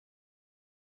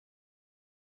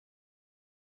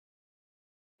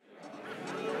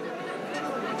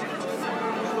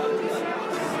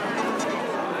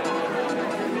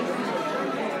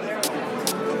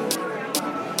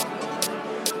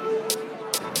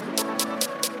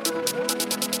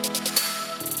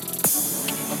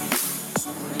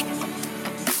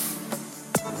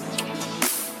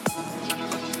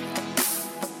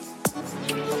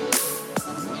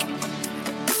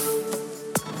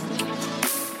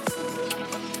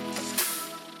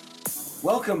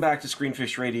Welcome back to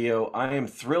Screenfish Radio. I am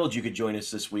thrilled you could join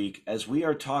us this week as we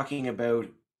are talking about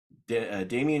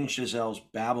Damien Chazelle's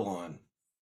Babylon.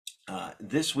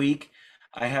 This week,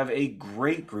 I have a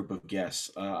great group of guests.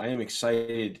 I am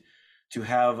excited to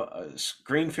have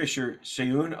Screenfisher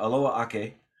Seun Aloha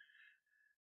Ake.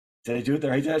 Did I do it the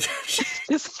right time?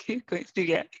 Just keep going to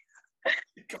get.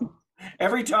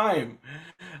 Every time.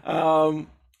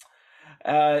 Um,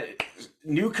 uh,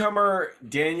 Newcomer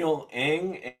Daniel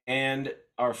Eng and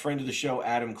our friend of the show,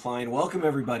 Adam Klein. Welcome,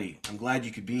 everybody. I'm glad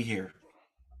you could be here.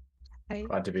 Hi.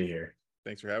 Glad to be here.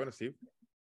 Thanks for having us, Steve.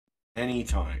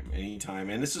 Anytime.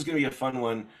 And this is going to be a fun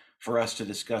one for us to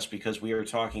discuss because we are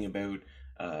talking about,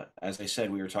 as I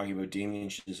said, we were talking about Damien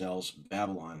Chazelle's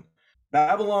Babylon.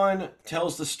 Babylon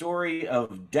tells the story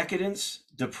of decadence,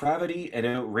 depravity, and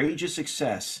outrageous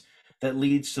excess that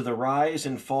leads to the rise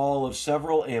and fall of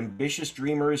several ambitious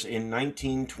dreamers in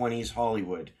 1920s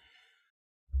Hollywood.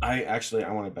 I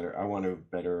want a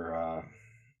better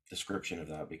description of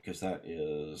that because that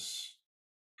is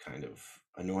kind of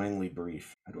annoyingly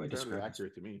brief. How do I describe it?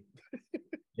 Accurate to me.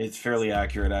 It's fairly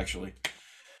accurate, actually.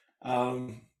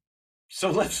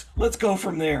 So let's go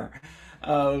from there.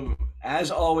 As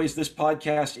always, this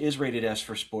podcast is rated S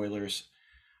for spoilers,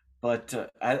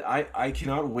 but I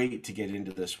cannot wait to get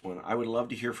into this one. I would love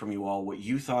to hear from you all what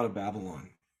you thought of Babylon.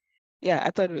 Yeah,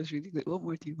 I thought it was really good. What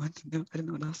more do you want to know? I don't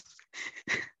know what else.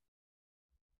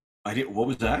 What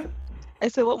was that? I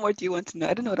said, what more do you want to know?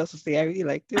 I don't know what else to say. I really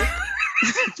liked it.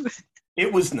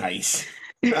 It was nice.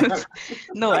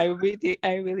 No, I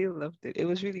really loved it. It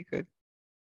was really good.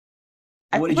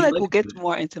 I What feel did you like like we'll get about it?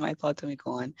 more into my thoughts when we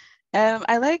go on.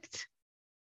 I liked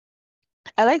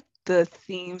the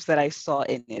themes that I saw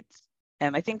in it.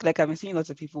 I think like I've been seeing lots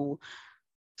of people,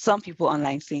 some people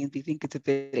online saying they think it's a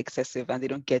bit excessive and they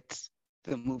don't get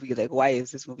the movie. Like, why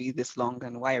is this movie this long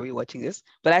and why are we watching this?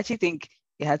 But I actually think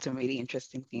it had some really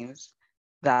interesting themes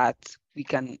that we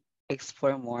can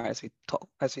explore more as we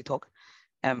talk.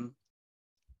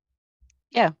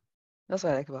 Yeah, that's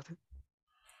what I like about it.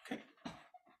 Okay.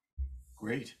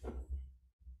 Great.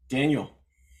 Daniel.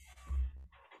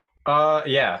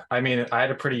 Yeah. I mean, I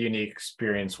had a pretty unique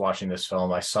experience watching this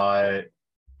film. I saw it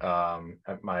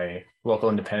at my local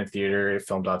independent theater,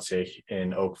 Film.ca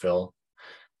in Oakville,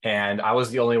 and I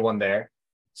was the only one there.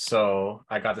 So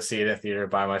I got to see it in a theater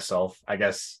by myself, I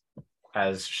guess,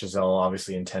 as Chazelle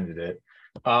obviously intended it.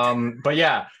 But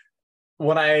yeah,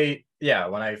 when I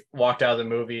walked out of the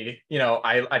movie,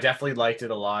 I definitely liked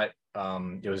it a lot.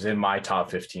 It was in my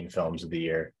top 15 films of the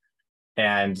year.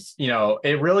 And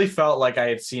it really felt like I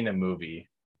had seen a movie.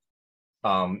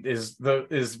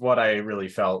 Is what I really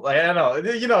felt. Like, I don't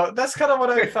know, that's kind of what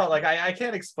I felt like. I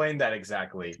can't explain that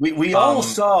exactly. We all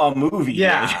saw a movie.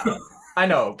 Yeah. Daniel. I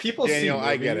know people Daniel, see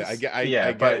I movies. get it. I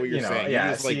get but, what you're saying. Yeah,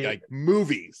 You just like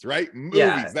movies, right? Movies.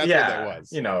 That's what that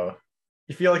was.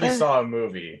 You feel like you saw a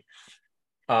movie.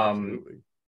 Absolutely.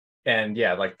 And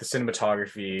yeah, like the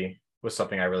cinematography was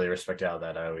something I really respect out of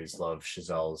that. I always love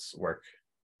Chazelle's work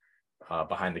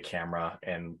behind the camera,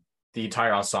 and the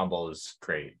entire ensemble is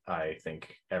great. I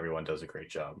think everyone does a great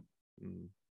job.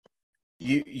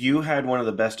 You had one of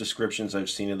the best descriptions I've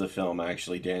seen of the film,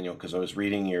 actually, Daniel, because I was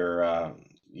reading your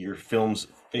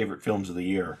favorite films of the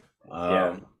year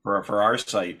for our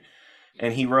site,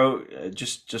 and he wrote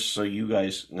just so you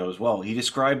guys know as well. He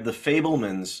described The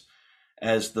Fabelmans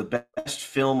as the best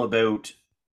film about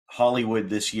Hollywood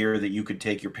this year that you could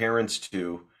take your parents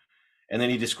to. And then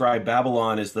he described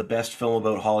Babylon as the best film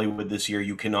about Hollywood this year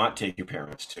you cannot take your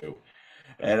parents to.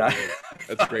 And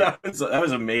That's great. That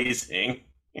was amazing.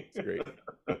 That's great.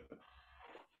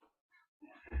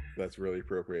 That's really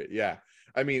appropriate. Yeah.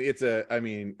 I mean,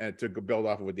 to build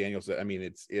off of what Daniel said, I mean,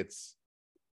 it's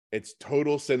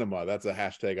total cinema. That's a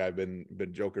hashtag I've been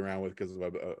joking around with because of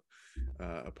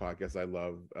a podcast I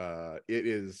love.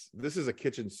 This is a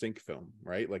kitchen sink film,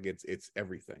 right? Like it's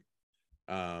everything.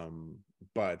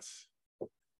 But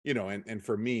and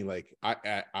for me, like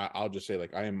I'll just say,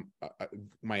 like, I am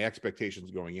my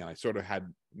expectations going in, I sort of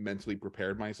had mentally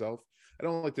prepared myself. I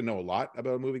don't like to know a lot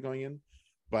about a movie going in,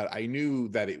 but I knew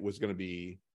that it was going to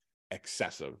be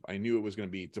excessive. I knew it was going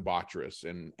to be debaucherous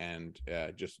and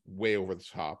just way over the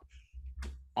top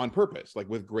on purpose, like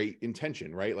with great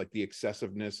intention, right? Like the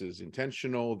excessiveness is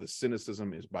intentional, the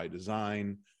cynicism is by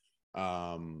design.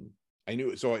 I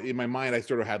knew it. So in my mind, I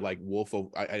sort of had like Wolf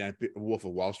of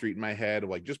Wall Street in my head, of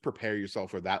like, just prepare yourself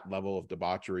for that level of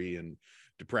debauchery and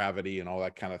depravity and all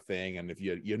that kind of thing. And if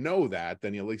you know that,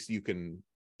 then at least you can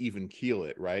even keel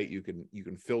it, right? You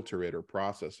can filter it or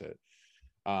process it.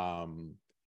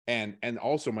 And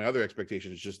also my other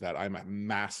expectation is just that I'm a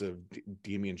massive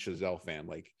Damien Chazelle fan.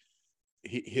 Like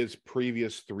his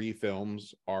previous 3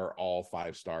 films are all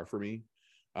 5-star for me.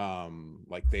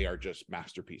 Like they are just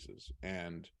masterpieces,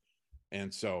 and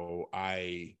so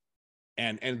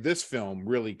and this film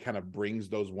really kind of brings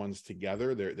those ones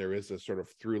together. There is a sort of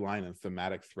through line and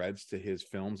thematic threads to his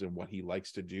films and what he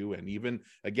likes to do, and even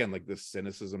again like the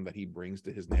cynicism that he brings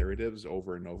to his narratives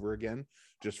over and over again,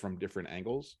 just from different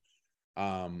angles.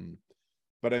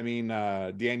 But I mean,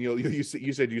 Daniel, you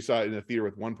said you saw it in the theater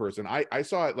with one person. I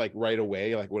saw it like right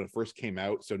away, like when it first came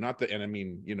out. So not that, and I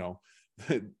mean, you know,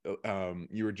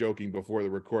 you were joking before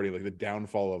the recording, like the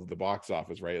downfall of the box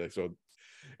office, right? Like, so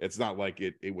it's not like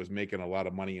it was making a lot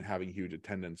of money and having huge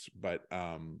attendance, but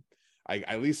I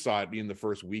at least saw it in the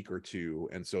first week or two,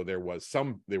 and so there were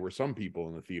some people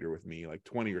in the theater with me, like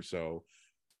 20 or so.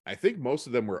 I think most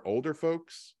of them were older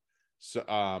folks. So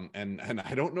and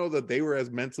I don't know that they were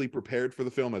as mentally prepared for the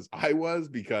film as I was,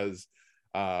 because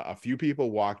a few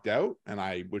people walked out, and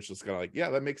I was just kind of like,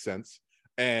 yeah, that makes sense.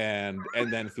 And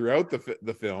then throughout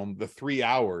the film, the 3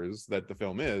 hours that the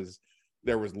film is,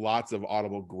 there was lots of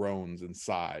audible groans and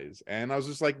sighs, and I was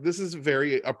just like, this is a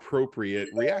very appropriate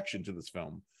reaction to this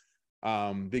film,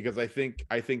 because I think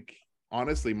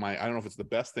honestly, I don't know if it's the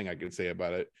best thing I can say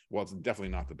about it. Well, it's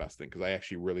definitely not the best thing, because I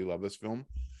actually really love this film.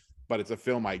 But it's a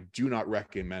film I do not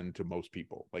recommend to most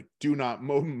people. Like, do not,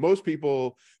 most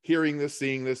people hearing this,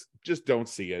 seeing this, just don't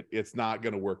see it. It's not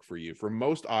going to work for you. For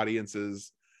most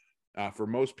audiences, for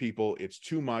most people, it's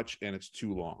too much and it's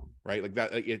too long, right? Like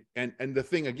that. And the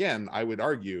thing, again, I would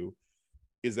argue,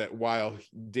 is that while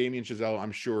Damien Chazelle,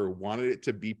 I'm sure, wanted it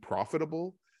to be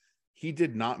profitable, he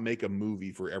did not make a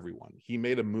movie for everyone. He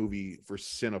made a movie for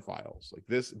cinephiles. Like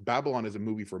this, Babylon is a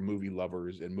movie for movie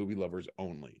lovers and movie lovers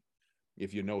only.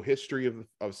 If you know history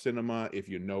of cinema, if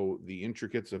you know the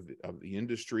intricacies of the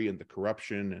industry and the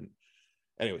corruption, and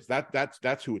anyways,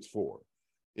 that's who it's for.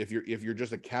 If you're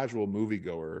just a casual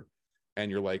moviegoer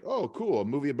and you're like, oh, cool, a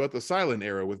movie about the silent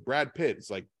era with Brad Pitt, it's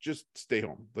like, just stay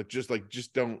home.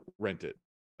 Just don't rent it.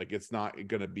 Like, it's not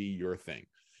gonna be your thing.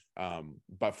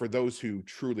 But for those who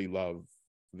truly love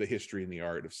the history and the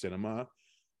art of cinema,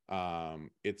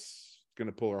 it's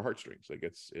gonna pull our heartstrings. Like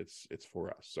it's for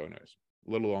us. So anyways,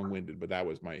 a little long-winded, but that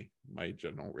was my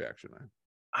general reaction there.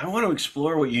 I want to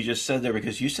explore what you just said there,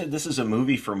 because you said this is a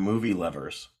movie for movie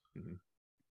lovers. Mm-hmm.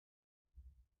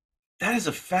 That is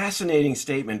a fascinating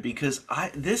statement, because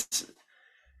first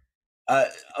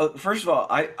of all,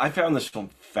 I found this film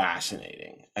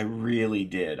fascinating. I really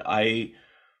did. I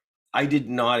did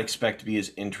not expect to be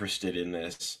as interested in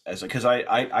this because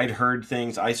I'd heard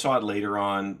things. I saw it later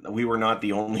on. We were not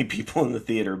the only people in the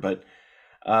theater, but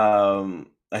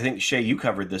I think, Shay, you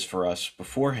covered this for us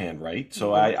beforehand, right?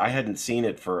 So I didn't see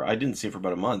it for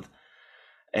about a month.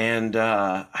 And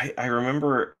I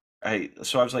remember,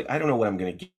 so I was like, I don't know what I'm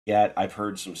going to get. I've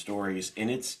heard some stories, and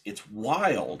it's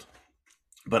wild,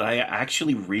 but I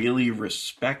actually really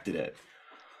respected it.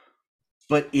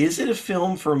 But is it a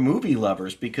film for movie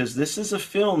lovers? Because this is a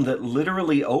film that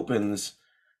literally opens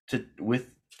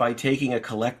by taking a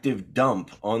collective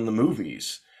dump on the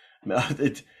movies.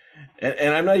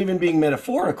 And I'm not even being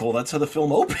metaphorical. That's how the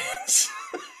film opens.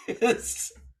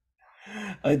 It's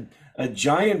a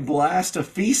giant blast of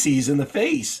feces in the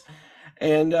face.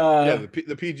 And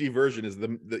the PG version is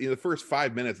in the first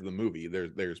 5 minutes of the movie.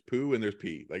 There's poo and there's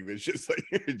pee. Like it's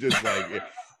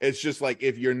just like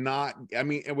if you're not, I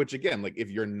mean, which again, like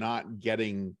if you're not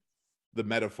getting the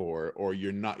metaphor, or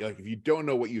you're not, like, if you don't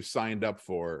know what you signed up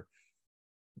for,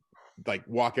 like,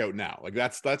 walk out now. Like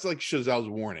that's like Chazelle's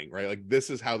warning, right? Like, this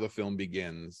is how the film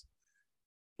begins.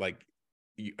 Like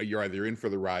you're either in for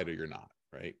the ride or you're not,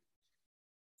 right?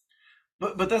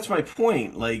 But that's my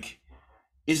point. Like,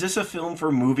 is this a film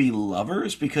for movie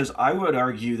lovers? Because I would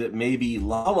argue that maybe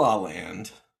La La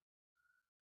Land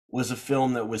was a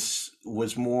film that was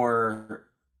more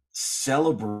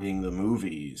celebrating the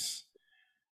movies,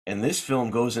 and this film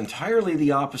goes entirely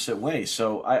the opposite way.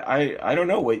 So I don't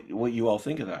know what you all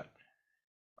think of that.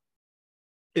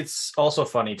 It's also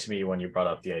funny to me when you brought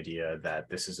up the idea that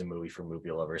this is a movie for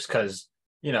movie lovers, because,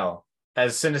 you know,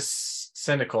 as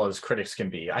cynical as critics can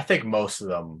be, I think most of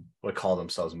them would call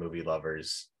themselves movie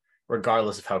lovers,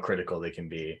 regardless of how critical they can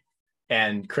be.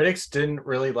 And critics didn't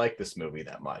really like this movie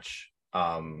that much.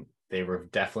 They were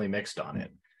definitely mixed on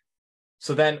it.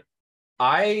 So then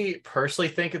I personally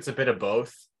think it's a bit of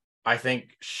both. I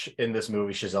think in this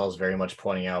movie, Chazelle is very much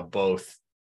pointing out both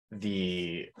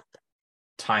the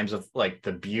times of like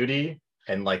the beauty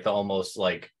and like the almost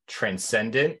like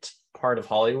transcendent part of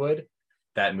Hollywood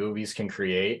that movies can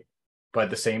create, but at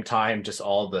the same time, just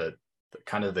all the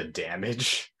kind of the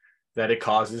damage that it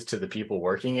causes to the people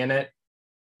working in it,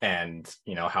 and,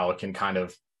 you know, how it can kind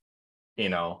of you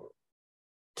know,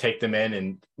 take them in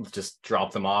and just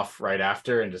drop them off right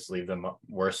after and just leave them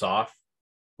worse off,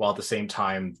 while at the same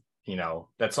time, you know,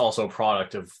 that's also a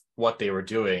product of what they were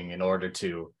doing in order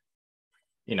to,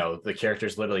 you know, the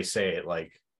characters literally say it,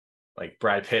 like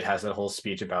Brad Pitt has that whole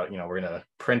speech about, you know, we're going to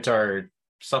print our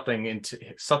something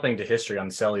to history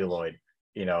on celluloid,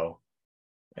 you know,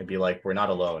 and be like, we're not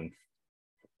alone.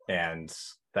 And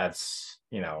that's,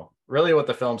 you know, really what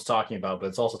the film's talking about, but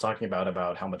it's also talking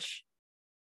about how much,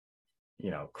 you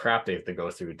know, crap they have to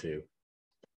go through to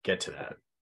get to that.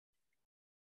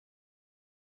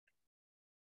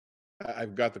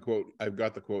 I've got the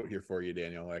quote here for you,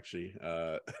 Daniel, actually,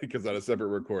 because on a separate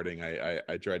recording,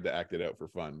 I tried to act it out for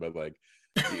fun, but like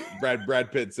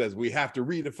Brad Pitt says, we have to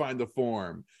redefine the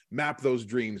form, map those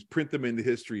dreams, print them into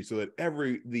history so that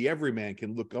everyman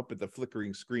can look up at the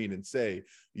flickering screen and say,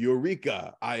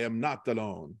 Eureka, I am not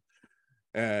alone.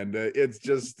 And it's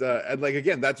just and like,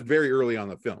 again, that's very early on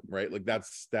the film, right? Like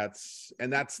that's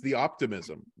the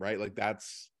optimism, right? Like that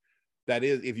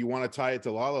is, if you want to tie it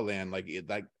to La La Land, like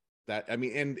that, I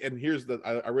mean, and here's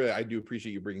I do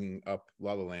appreciate you bringing up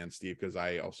La La Land, Steve, because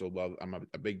I'm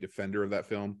a big defender of that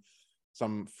film.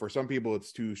 For some people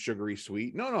it's too sugary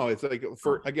sweet. No, it's like,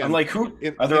 for, again, I'm like, are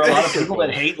there a lot of people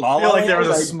that hate La La Land? I feel like there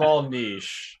was a small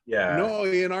niche. Yeah. No,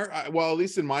 at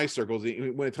least in my circles,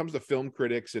 when it comes to film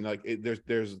critics, and like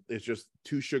it's just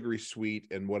too sugary sweet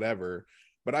and whatever.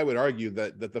 But I would argue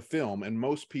that the film, and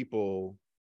most people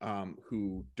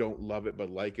who don't love it but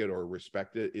like it or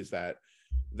respect it, is that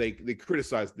they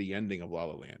criticize the ending of La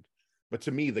La Land. But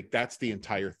to me, like, that's the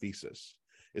entire thesis,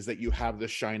 is that you have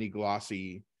this shiny,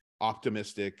 glossy,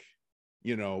 optimistic,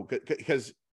 you know,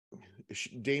 because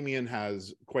Damien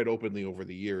has quite openly over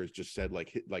the years just said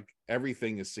like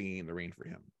everything is Singing in the Rain for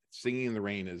him. Singing in the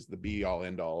Rain is the be all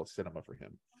end all of cinema for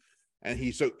him.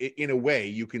 And so in a way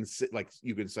you can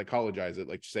psychologize it,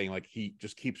 like saying like he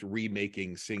just keeps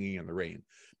remaking Singing in the Rain,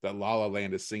 that La La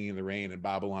Land is Singing in the Rain and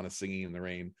Babylon is Singing in the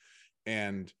Rain.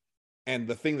 And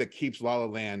the thing that keeps La La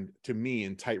Land, to me,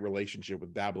 in tight relationship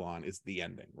with Babylon is the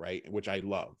ending, right? Which I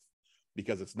love,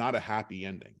 because it's not a happy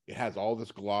ending. It has all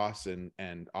this gloss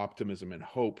and optimism and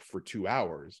hope for 2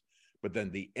 hours, but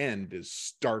then the end is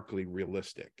starkly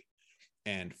realistic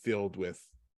and filled with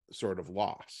sort of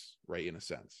loss, right, in a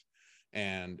sense.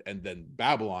 And then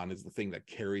Babylon is the thing that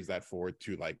carries that forward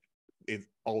to like its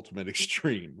ultimate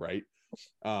extreme, right?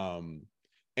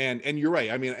 And you're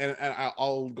right. I mean, and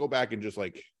I'll go back and just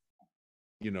like,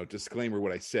 you know, disclaimer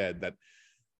what I said, that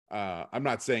I'm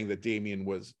not saying that Damien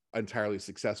was entirely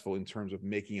successful in terms of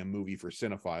making a movie for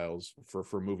cinephiles,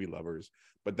 for movie lovers,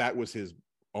 but that was his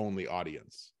only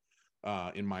audience,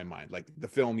 in my mind. Like the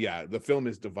film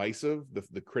is divisive.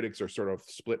 The critics are sort of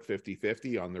split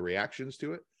 50-50 on the reactions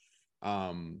to it.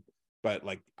 But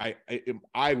like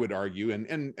I would argue,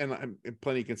 and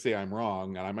plenty can say I'm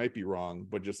wrong, and I might be wrong,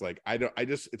 but just like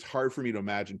it's hard for me to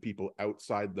imagine people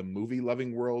outside the movie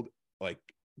loving world like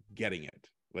getting it,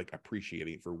 like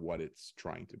appreciating it for what it's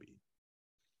trying to be.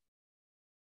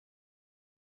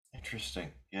 Interesting.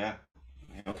 Yeah.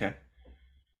 Okay.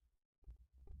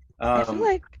 I feel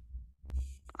like,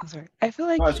 I'm sorry. I feel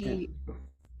like he,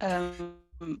 I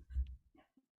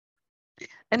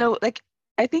know, like,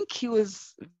 I think he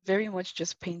was very much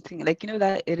just painting, like, you know,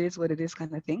 that it is what it is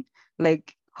kind of thing.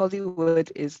 Like,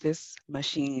 Hollywood is this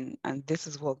machine and this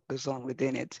is what goes on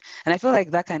within it. And I feel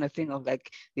like that kind of thing of like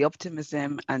the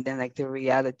optimism and then like the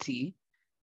reality,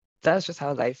 that's just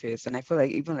how life is. And I feel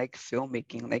like even like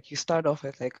filmmaking, like you start off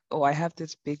with like, oh, I have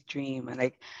this big dream, and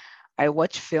like I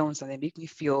watch films and they make me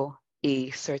feel a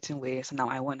certain way, so now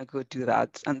I want to go do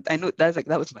that. And I know that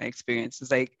was my experience. It's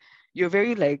like you're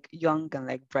very like young and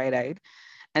like bright-eyed,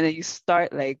 and then you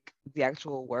start like the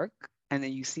actual work, and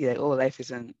then you see like, oh, life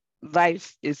isn't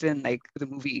like the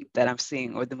movie that I'm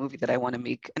seeing or the movie that I want to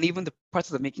make. And even the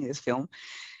process of making this film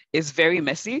is very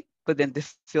messy, but then the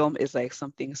film is like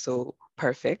something so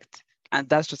perfect, and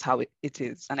that's just how it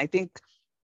is. And I think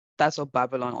that's what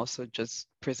Babylon also just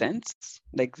presents.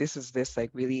 Like this is this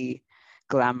like really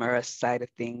glamorous side of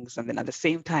things, and then at the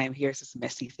same time, here's this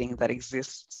messy thing that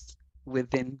exists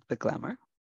within the glamour.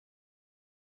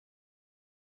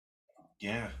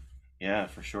 Yeah,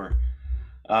 for sure.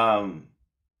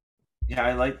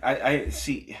 Yeah, I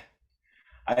see.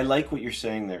 I like what you're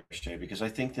saying there, Shay, because I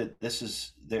think that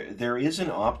there is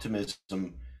an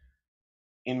optimism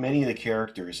in many of the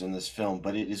characters in this film,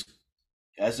 but it is,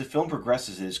 as the film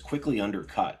progresses, it is quickly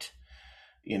undercut.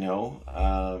 You know,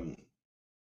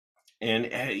 and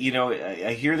you know,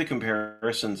 I hear the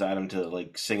comparisons, Adam, to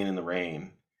like Singing in the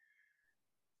Rain.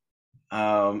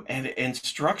 And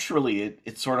structurally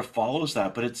it sort of follows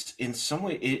that, but it's in some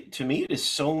way, to me it is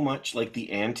so much like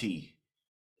the anti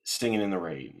Singing in the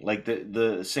Rain. Like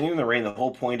the Singing in the Rain, the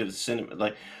whole point of the cinema,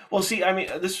 like, well, see, I mean,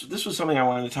 this was something I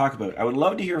wanted to talk about. I would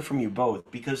love to hear from you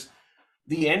both, because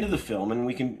the end of the film, and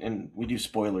we do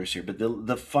spoilers here, but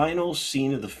the final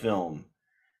scene of the film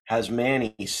has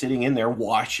Manny sitting in there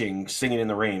watching Singing in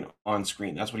the Rain on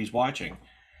screen. That's what he's watching.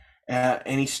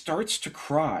 And he starts to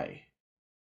cry.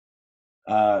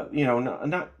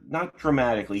 Not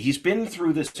dramatically. He's been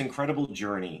through this incredible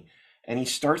journey, and he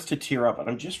starts to tear up. And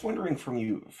I'm just wondering from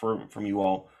you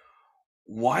all,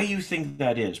 why you think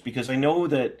that is, because I know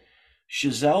that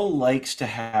Chazelle likes to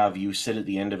have you sit at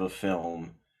the end of a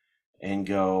film and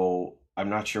go, "I'm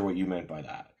not sure what you meant by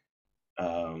that."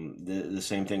 The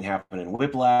same thing happened in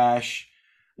Whiplash,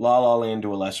 La La Land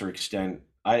to a lesser extent.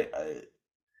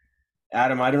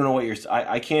 Adam, I don't know what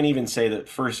I can't even say that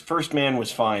First Man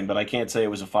was fine, but I can't say it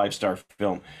was a 5-star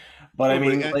film. But I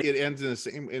mean, it ends in the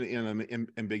same in an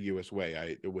ambiguous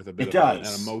way. With a bit of an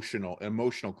emotional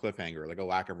cliffhanger, like a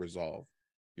lack of resolve.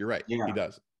 You're right. Yeah. He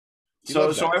does. So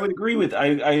I would agree with I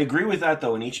agree with that,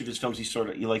 though. In each of his films,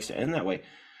 he likes to end that way.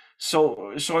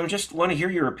 So I just want to hear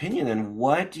your opinion. And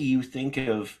what do you think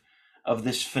of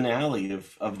this finale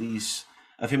of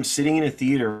him sitting in a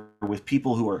theater with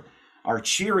people who are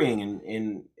cheering,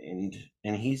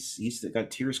 and he's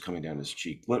got tears coming down his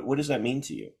cheek? What does that mean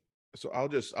to you? So I'll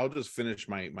just finish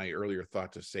my earlier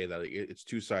thought to say that it's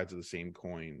two sides of the same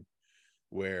coin,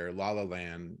 where La La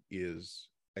Land is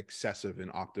excessive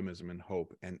in optimism and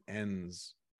hope and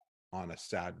ends on a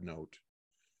sad note.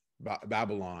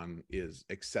 Babylon is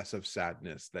excessive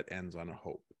sadness that ends on a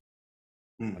hope,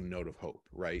 a note of hope,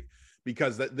 right?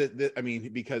 Because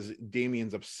because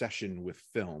Damien's obsession with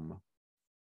film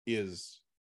is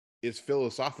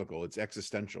philosophical, it's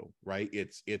existential, right?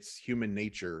 It's human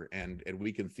nature, and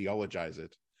we can theologize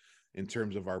it in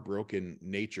terms of our broken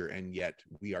nature, and yet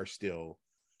we are still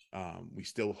we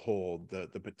still hold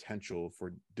the potential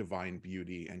for divine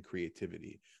beauty and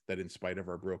creativity, that in spite of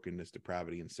our brokenness,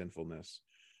 depravity, and sinfulness,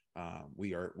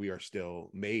 we are still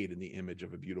made in the image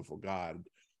of a beautiful God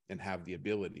and have the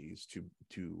abilities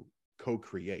to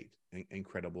co-create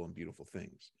incredible and beautiful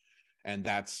things. And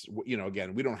that's,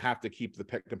 again, we don't have to keep the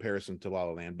comparison to La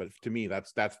La Land, but to me,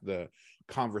 that's the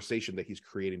conversation that he's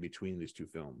creating between these two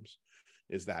films,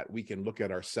 is that we can look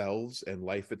at ourselves and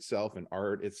life itself and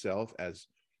art itself as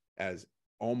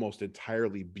almost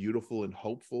entirely beautiful and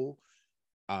hopeful,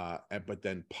 but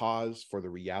then pause for the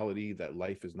reality that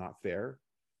life is not fair.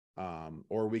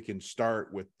 Or we can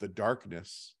start with the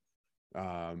darkness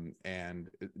and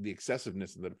the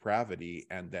excessiveness and the depravity,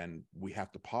 and then we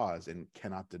have to pause and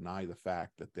cannot deny the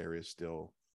fact that there is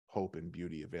still hope and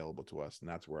beauty available to us. And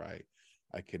that's where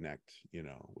I connect,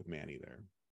 with Manny there.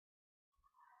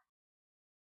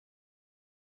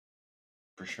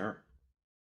 For sure.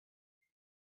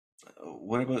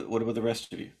 What about the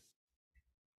rest of you?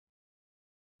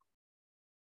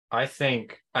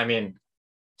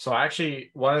 So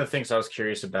actually, one of the things I was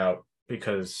curious about,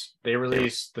 because they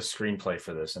released the screenplay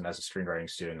for this, and as a screenwriting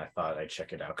student, I thought I'd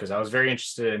check it out, because I was very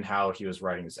interested in how he was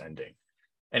writing this ending.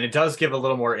 And it does give a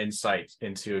little more insight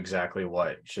into exactly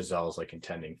what Chazelle is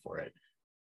intending for it.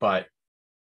 But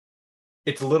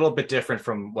it's a little bit different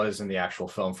from what is in the actual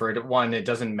film. For one, it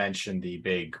doesn't mention the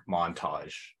big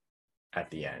montage at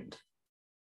the end.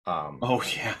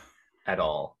 At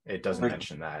all. It doesn't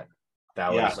mention that.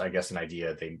 That was, I guess, an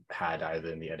idea they had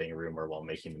either in the editing room or while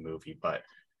making the movie. But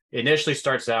it initially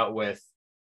starts out with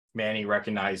Manny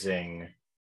recognizing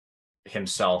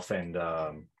himself and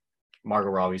Margot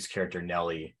Robbie's character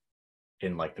Nellie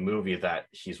in the movie that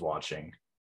he's watching.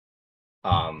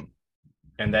 And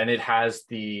then it has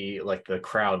the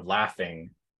crowd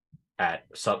laughing at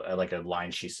a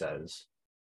line she says.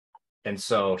 And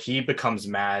so he becomes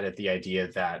mad at the idea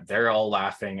that they're all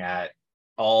laughing at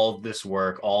all this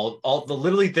work,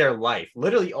 literally their life,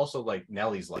 literally also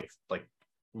Nellie's life,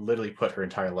 literally put her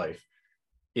entire life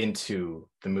into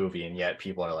the movie, and yet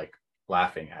people are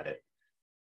laughing at it.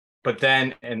 But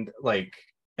then, and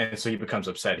so he becomes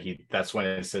upset. That's when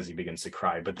it says he begins to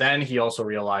cry. But then he also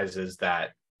realizes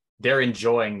that they're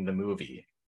enjoying the movie,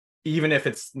 even if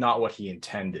it's not what he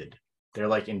intended.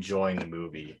 They're enjoying the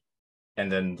movie.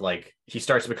 And then he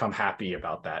starts to become happy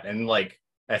about that. And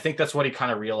I think that's what he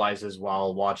kind of realizes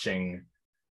while watching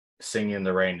Singing in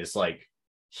the Rain, is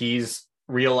he's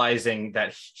realizing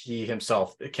that he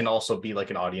himself can also be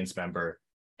an audience member,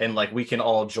 and we can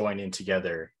all join in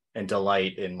together and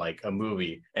delight in a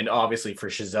movie. And obviously for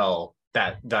Chazelle,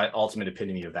 that ultimate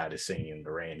epitome of that is Singing in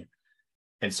the Rain.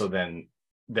 And so then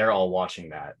they're all watching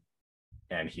that,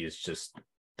 and he's just,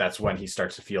 that's when he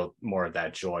starts to feel more of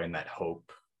that joy and that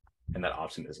hope and that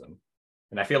optimism.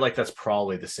 And I feel like that's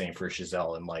probably the same for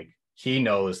Giselle. And like, he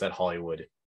knows that Hollywood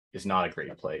is not a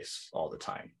great place all the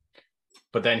time.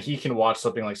 But then he can watch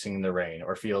something like Singing in the Rain,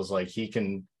 or feels like he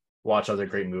can watch other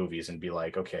great movies and be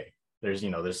like, okay, there's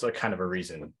a kind of a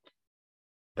reason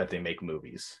that they make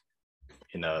movies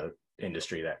in a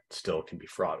industry that still can be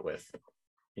fraught with,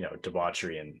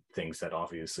 debauchery and things that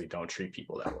obviously don't treat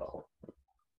people that well.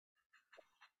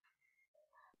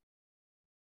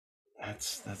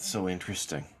 That's so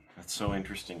interesting. That's so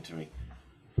interesting to me.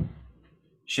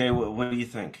 Shay, what do you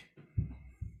think?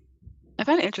 I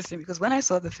find it interesting because when I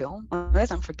saw the film, unless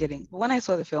I'm forgetting, but when I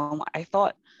saw the film, I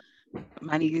thought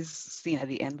Manny's scene at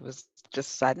the end was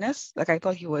just sadness. Like I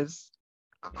thought he was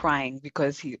crying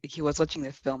because he was watching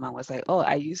the film and was like, oh,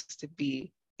 I used to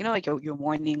be, like you're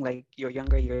mourning like your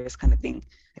younger years kind of thing.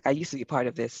 Like I used to be part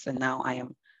of this and now I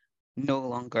am no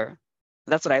longer.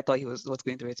 That's what I thought was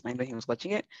going through his mind when he was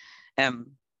watching it.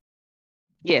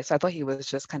 Yes, I thought he was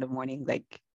just kind of mourning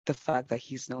like the fact that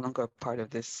he's no longer a part of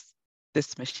this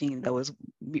machine that was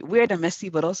weird and messy,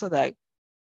 but also that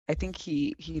I think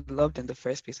he loved in the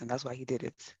first place and that's why he did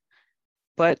it.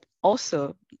 But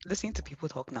also listening to people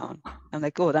talk now, I'm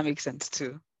like, oh, that makes sense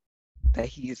too. That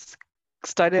he's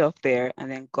started off there and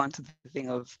then gone to the thing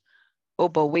of, oh,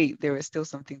 but wait, there is still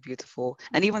something beautiful.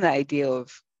 And even the idea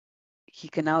of he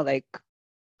can now like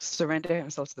surrender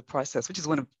himself to the process, which is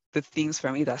one of the things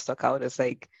for me that stuck out. Is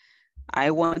like,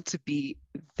 I want to be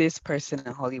this person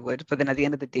in Hollywood, but then at the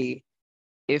end of the day,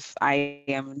 if I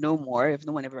am no more, if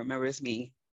no one ever remembers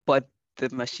me, but the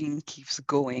machine keeps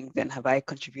going, then have I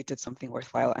contributed something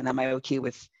worthwhile? And am I okay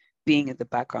with being in the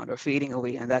background or fading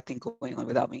away and that thing going on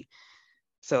without me?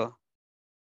 So,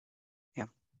 yeah.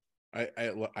 I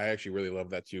actually really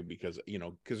love that too, because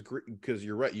because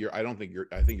you're right. I think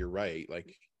you're right.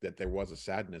 Like that there was a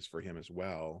sadness for him as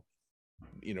well.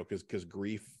 Because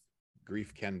grief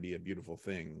can be a beautiful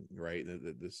thing, right?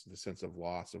 The sense of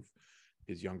loss of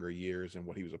his younger years and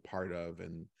what he was a part of,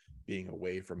 and being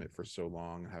away from it for so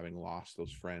long, having lost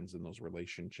those friends and those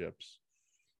relationships.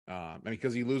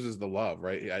 Because he loses the love,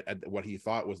 right? What he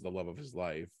thought was the love of his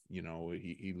life,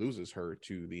 he loses her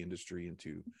to the industry and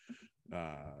to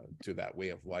that way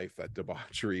of life, that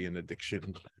debauchery and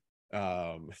addiction.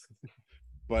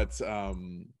 But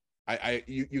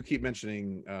you keep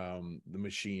mentioning the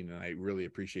machine, and I really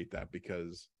appreciate that,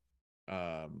 because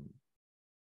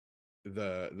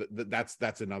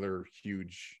that's another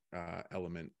huge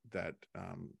element that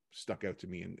stuck out to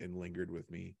me and lingered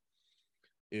with me,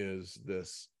 is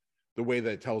the way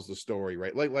that it tells the story,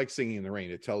 right? Like Singing in the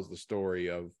Rain, it tells the story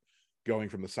of going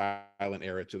from the silent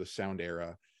era to the sound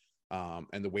era,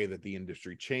 and the way that the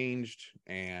industry changed,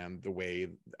 and the way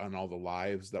on all the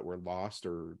lives that were lost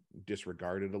or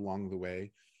disregarded along the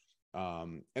way.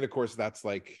 And of course, that's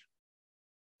like,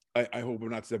 I hope I'm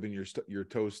not stepping your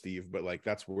toes, Steve, but like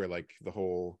that's where like the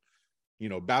whole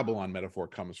Babylon metaphor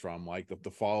comes from, like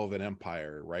the fall of an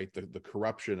empire, right? The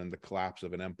corruption and the collapse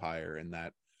of an empire, and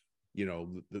that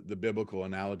the biblical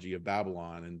analogy of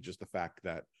Babylon, and just the fact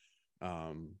that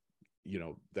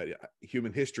that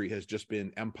human history has just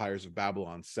been empires of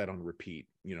Babylon set on repeat,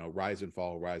 rise and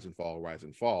fall, rise and fall, rise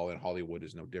and fall. And Hollywood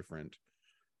is no different,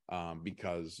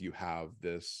 because you have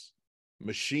this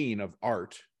machine of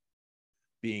art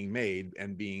being made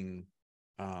and being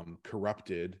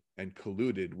corrupted and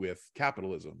colluded with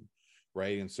capitalism,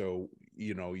 right? And so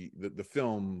the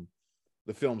film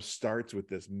starts with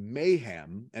this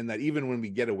mayhem, and that even when we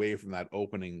get away from that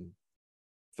opening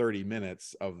 30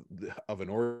 minutes of an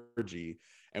orgy,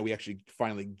 and we actually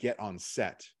finally get on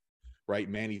set, right?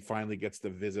 Manny finally gets to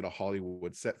visit a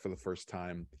Hollywood set for the first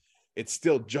time. It's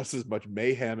still just as much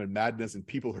mayhem and madness, and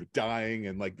people are dying,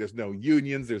 and like there's no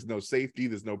unions, there's no safety,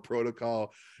 there's no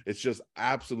protocol. It's just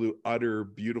absolute utter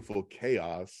beautiful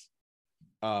chaos.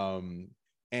 And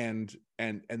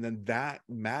then that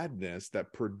madness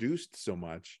that produced so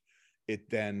much, it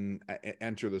then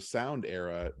enter the sound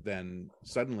era, then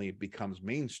suddenly it becomes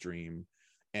mainstream,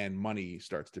 and money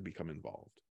starts to become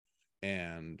involved.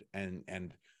 And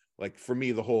like for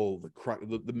me,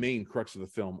 the main crux of the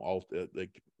film,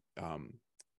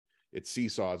 it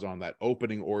seesaws on that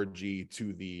opening orgy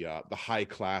to the high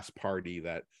class party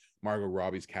that Margot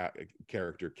Robbie's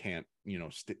character can't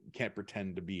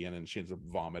pretend to be in, and she ends up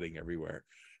vomiting everywhere,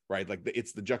 right? Like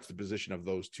it's the juxtaposition of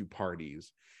those two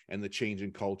parties, and the change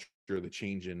in culture, the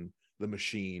change in the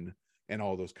machine, and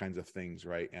all those kinds of things,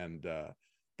 right? And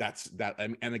that's that.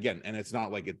 And again, and it's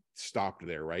not like it stopped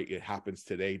there, right? It happens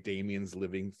today. Damien's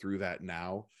living through that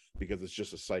now, because it's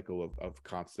just a cycle of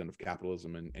constant of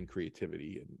capitalism and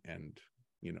creativity and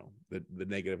you know, the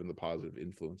negative and the positive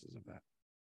influences of that,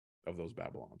 of those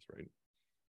Babylons,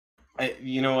 right?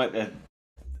 You know what,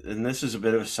 and this is a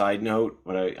bit of a side note,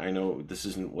 but I know this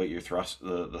isn't what your thrust,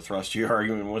 the thrust of your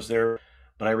argument was there,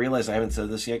 but I realize I haven't said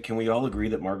this yet. Can we all agree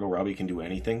that Margot Robbie can do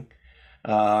anything?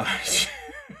 Uh,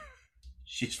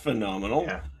 she's phenomenal,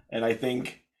 Yeah. and I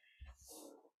think,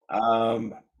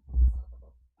 um,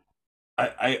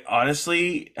 I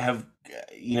honestly have,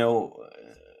 you know,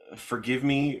 forgive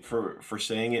me for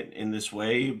saying it in this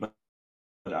way, but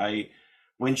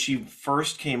when she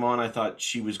first came on, I thought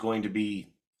she was going to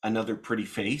be another pretty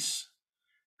face.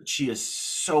 But she is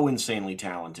so insanely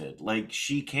talented. Like,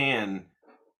 she can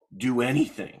do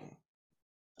anything.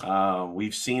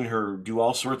 We've seen her do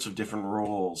all sorts of different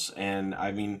roles, and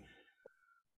I mean,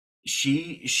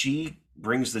 she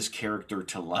brings this character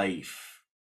to life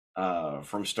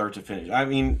from start to finish. I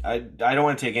mean, I don't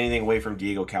want to take anything away from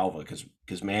Diego Calva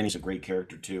because Manny's a great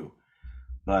character too,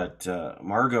 but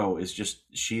Margot is just,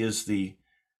 she is the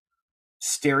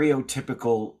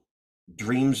stereotypical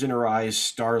dreams in her eyes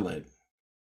starlet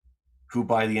who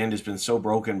by the end has been so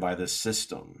broken by this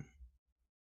system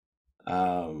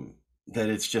that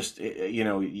it's just, you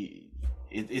know,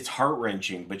 it's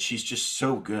heart-wrenching, but she's just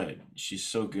so good. She's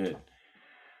so good.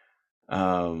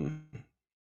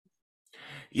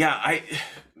 Yeah,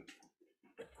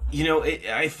 you know,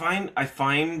 I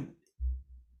find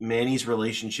Manny's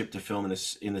relationship to film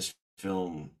in this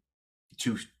film,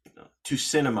 to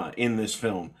cinema in this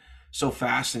film, so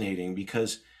fascinating,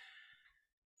 because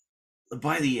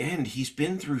by the end he's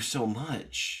been through so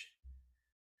much.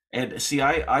 And see,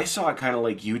 I saw it kind of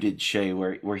like you did, Shay,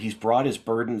 where he's brought his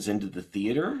burdens into the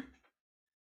theater,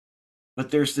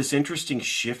 but there's this interesting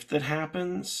shift that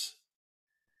happens,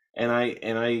 and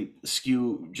I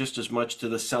skew just as much to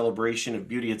the celebration of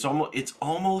beauty. It's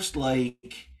almost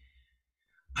like,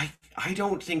 I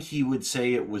don't think he would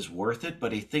say it was worth it,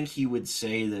 but I think he would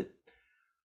say that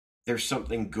there's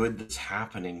something good that's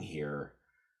happening here.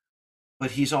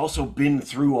 But he's also been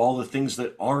through all the things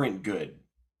that aren't good.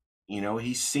 You know,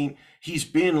 he's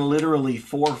been literally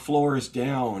 4 floors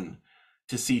down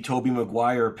to see Tobey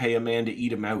Maguire pay a man to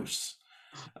eat a mouse,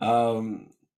 or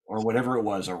whatever it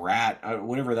was, a rat,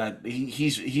 whatever that.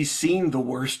 He's seen the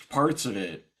worst parts of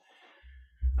it,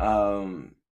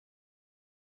 and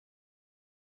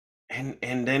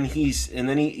then he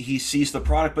sees the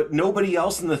product, but nobody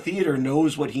else in the theater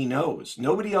knows what he knows.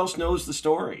 Nobody else knows the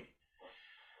story.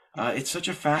 It's such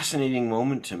a fascinating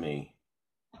moment to me.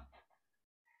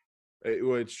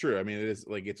 Well, it's true. I mean, it is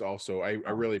like, it's also, I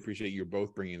really appreciate you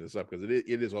both bringing this up, because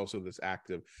it is also this act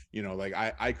of, you know, like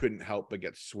I couldn't help but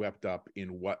get swept up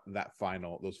in what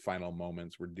those final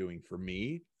moments were doing for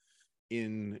me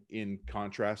in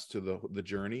contrast to the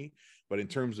journey. But in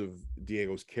terms of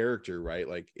Diego's character, right,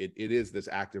 like it is this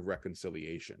act of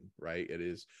reconciliation, right? It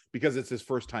is because it's his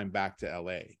first time back to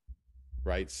LA,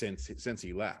 right? Since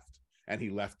he left, and he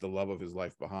left the love of his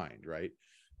life behind, right?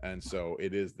 And so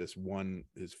it is this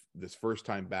first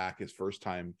time back, his first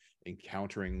time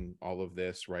encountering all of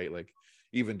this, right? Like,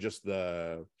 even just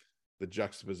the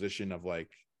juxtaposition of like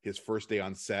his first day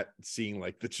on set, seeing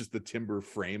like just the timber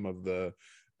frame of the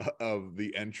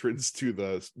entrance to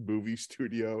the movie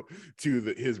studio, to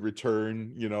his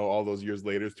return, you know, all those years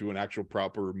later, to an actual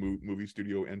proper movie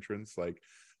studio entrance, like,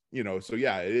 you know. So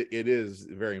yeah, it is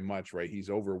very much, right, he's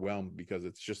overwhelmed because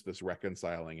it's just this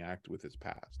reconciling act with his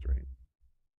past, right?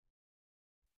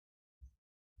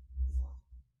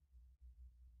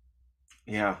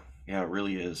 Yeah, it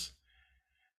really is.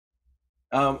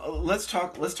 Let's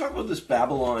talk about this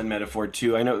Babylon metaphor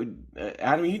too. I know,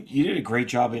 Adam, you did a great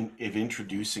job of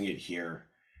introducing it here.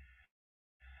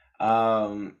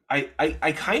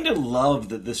 I kind of love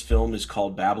that this film is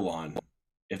called Babylon,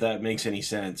 if that makes any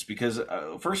sense, because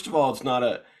first of all, it's not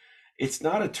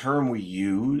a term we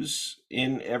use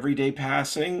in everyday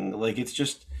passing. Like, it's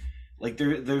just like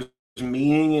there's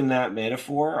meaning in that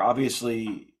metaphor.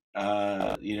 Obviously,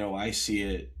 you know, I see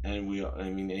it, and I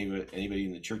mean, anybody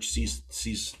in the church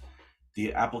sees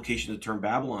the application of the term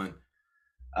Babylon.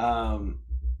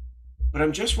 But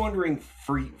I'm just wondering,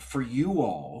 for you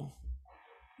all,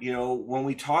 you know, when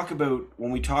we talk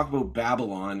about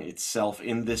Babylon itself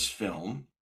in this film,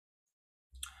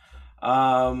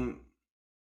 what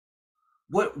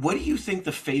do you think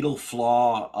the fatal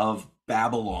flaw of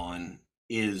Babylon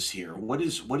is here? What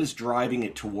is driving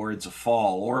it towards a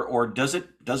fall, or does it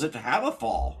have a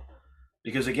fall?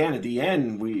 Because again, at the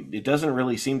end, it doesn't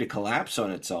really seem to collapse on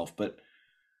itself. But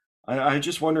I'm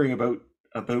just wondering about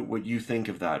what you think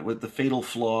of that. What the fatal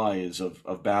flaw is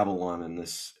of Babylon in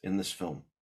this film.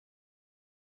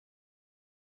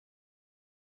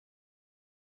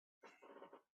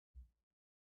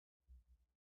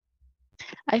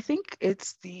 I think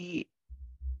it's the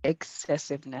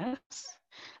excessiveness.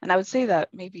 And I would say that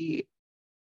maybe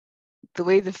the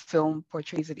way the film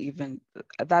portrays it, even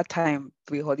at that time,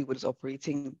 the way Hollywood is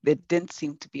operating, there didn't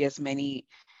seem to be as many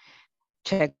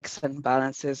checks and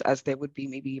balances as there would be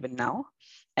maybe even now.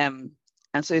 Um,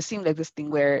 and so it seemed like this thing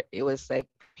where it was like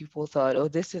people thought, oh,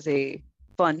 this is a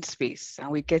fun space and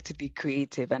we get to be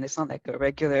creative and it's not like a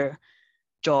regular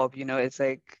job, it's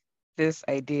like this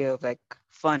idea of like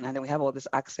fun, and then we have all this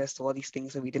access to all these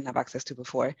things that we didn't have access to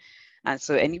before. And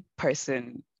so any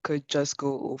person could just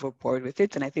go overboard with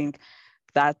it. And I think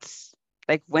that's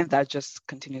like when that just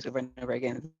continues over and over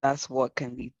again, that's what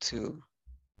can lead to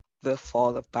the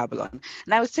fall of Babylon.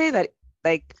 And I would say that,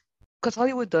 like, because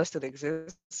Hollywood does still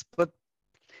exist, but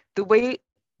the way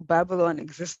Babylon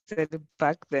existed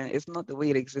back then is not the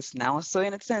way it exists now. So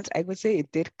in a sense, I would say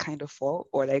it did kind of fall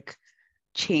or like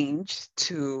change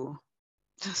to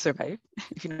survive,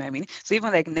 if you know what I mean. So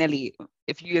even like Nelly,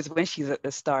 if you use when she's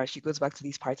a star, she goes back to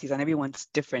these parties and everyone's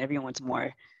different, everyone's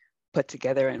more put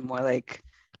together and more like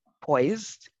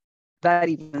poised. That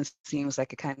even seems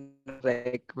like a kind of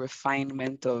like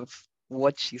refinement of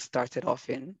what she started off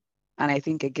in. And I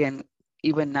think again,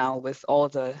 even now with all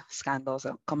the scandals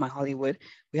that come at Hollywood,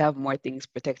 we have more things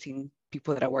protecting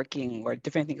people that are working or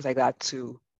different things like that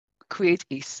to create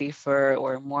a safer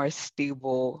or more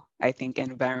stable, I think,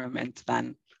 environment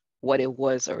than what it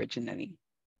was originally.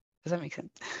 Does that make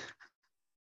sense?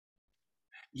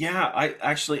 Yeah,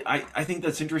 I think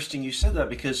that's interesting you said that,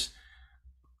 because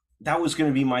that was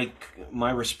going to be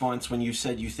my response when you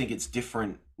said you think it's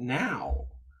different now.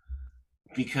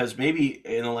 Because maybe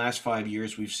in the last 5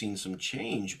 years we've seen some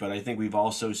change, but I think we've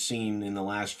also seen in the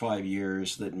last 5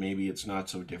 years that maybe it's not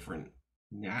so different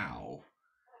now.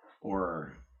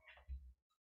 Or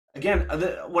again,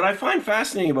 what I find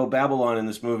fascinating about Babylon in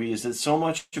this movie is that so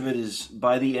much of it is,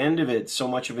 by the end of it, so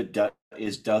much of it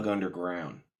is dug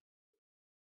underground,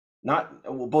 not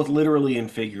well, both literally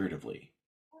and figuratively.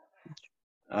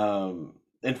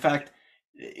 In fact,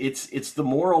 it's the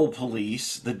moral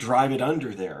police that drive it under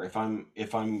there. If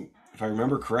I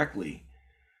remember correctly,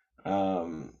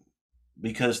 um,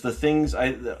 because the things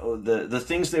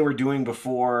they were doing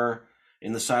before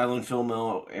in the silent film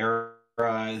era,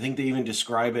 I think they even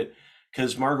describe it,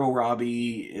 because Margot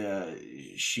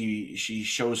Robbie, she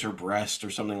shows her breast or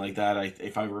something like that.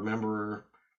 If I remember,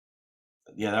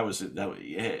 yeah, that was it.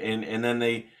 And then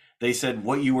they said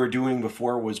what you were doing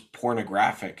before was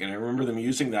pornographic, and I remember them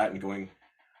using that and going,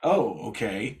 oh,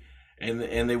 okay, and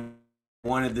they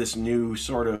wanted this new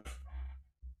sort of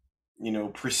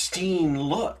pristine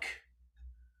look,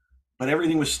 but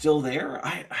everything was still there.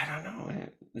 I don't know.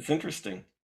 It's interesting.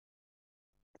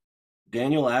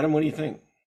 Daniel, Adam, what do you think?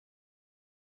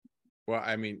 Well,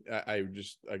 I mean, I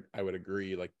would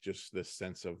agree. Like, just this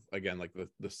sense of, again, like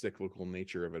the cyclical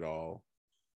nature of it all.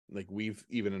 Like, we've,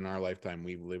 even in our lifetime,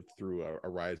 we've lived through a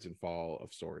rise and fall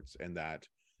of sorts, and that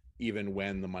even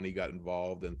when the money got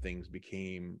involved and things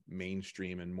became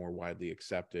mainstream and more widely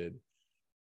accepted,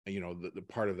 the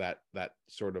part of that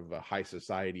sort of a high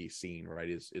society scene, right,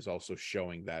 is also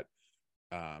showing that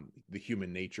the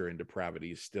human nature and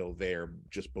depravity is still there,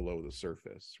 just below the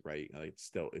surface, right? Like,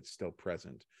 it's still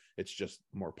present. It's just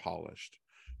more polished,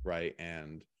 right?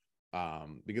 And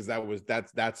because that was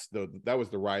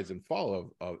the rise and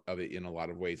fall of it in a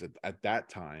lot of ways. At that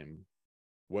time,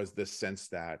 was this sense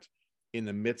that in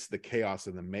the midst of the chaos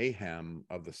and the mayhem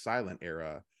of the silent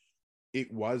era, it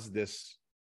was this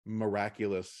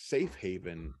miraculous safe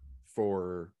haven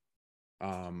for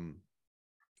those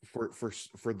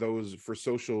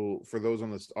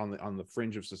on the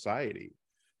fringe of society,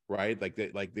 right?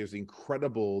 Like there's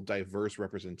incredible diverse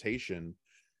representation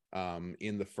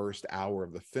in the first hour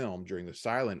of the film during the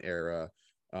silent era.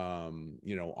 On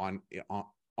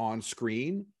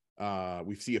screen,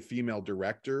 we see a female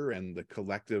director and the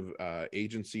collective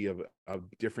agency of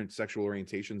different sexual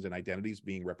orientations and identities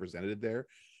being represented there.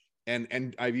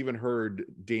 And I've even heard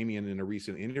Damien in a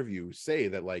recent interview say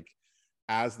that, like,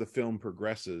 as the film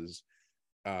progresses,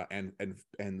 and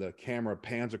the camera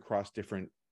pans across different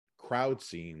crowd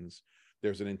scenes,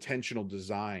 there's an intentional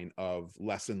design of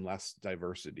less and less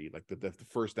diversity. Like the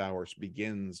first hour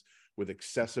begins with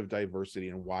excessive diversity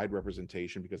and wide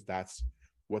representation, because that's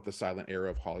what the silent era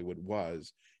of Hollywood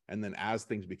was. And then as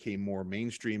things became more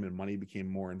mainstream and money became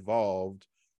more involved,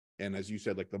 and as you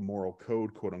said, like the moral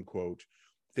code, quote unquote,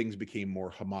 things became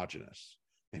more homogenous.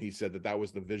 And he said that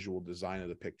was the visual design of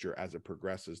the picture as it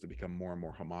progresses to become more and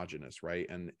more homogenous, right?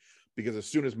 And because as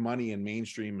soon as money and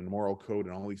mainstream and moral code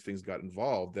and all these things got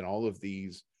involved, then all of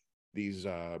these these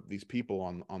people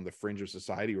on the fringe of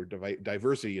society, or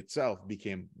diversity itself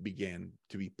began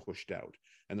to be pushed out.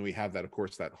 And then we have that, of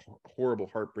course, that horrible,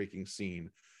 heartbreaking scene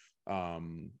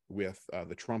with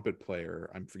the trumpet player.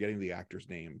 I'm forgetting the actor's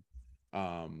name,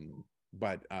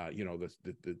 but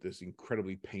this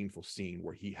incredibly painful scene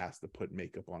where he has to put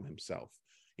makeup on himself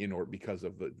because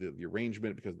of the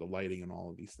arrangement, because of the lighting and all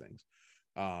of these things.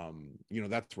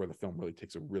 That's where the film really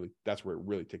takes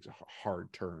a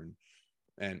hard turn.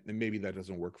 And maybe that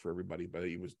doesn't work for everybody, but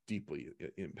it was deeply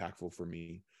impactful for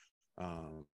me.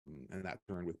 And that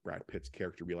turn with Brad Pitt's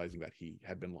character realizing that he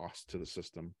had been lost to the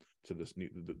system, to this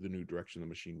the new direction the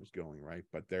machine was going, right?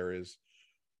 But there is,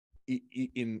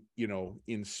 in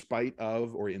spite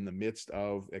of, or in the midst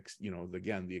of,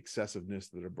 again, the excessiveness,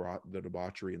 the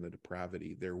debauchery and the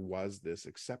depravity, there was this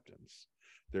acceptance.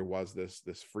 There was this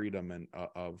freedom and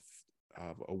of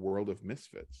a world of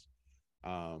misfits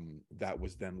that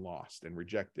was then lost and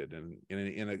rejected, and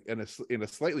in a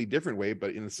slightly different way,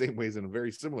 but in the same ways, in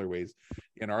very similar ways,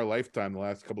 in our lifetime, the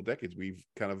last couple of decades, we've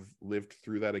kind of lived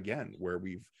through that again, where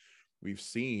we've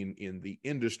seen in the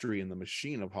industry and the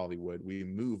machine of Hollywood, we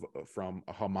move from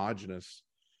a homogenous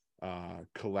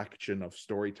collection of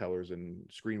storytellers and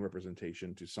screen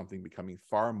representation to something becoming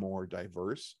far more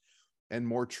diverse and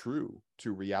more true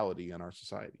to reality in our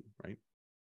society, right?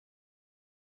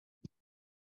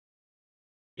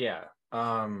 Yeah.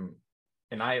 And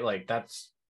I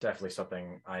that's definitely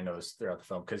something I noticed throughout the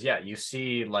film, because you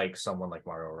see like someone like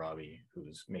Margot Robbie,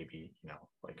 who's maybe,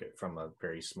 like from a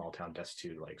very small town,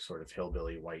 destitute, like sort of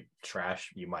hillbilly white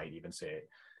trash, you might even say,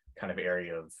 kind of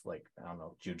area of, like, I don't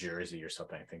know, New Jersey or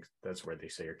something. I think that's where they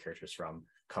say your character's from,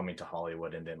 coming to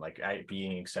Hollywood, and then like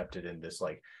being accepted in this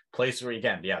like place where,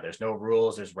 again, there's no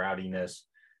rules, there's rowdiness,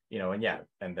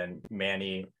 and then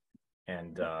Manny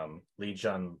and Lee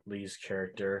Jun Lee's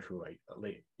character, who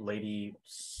Lady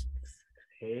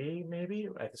Hey, maybe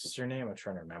that's her name. I'm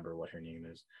trying to remember what her name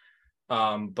is.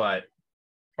 But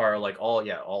are like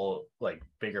all like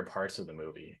bigger parts of the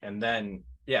movie. And then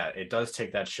it does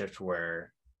take that shift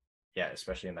where,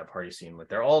 especially in that party scene, like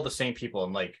they're all the same people.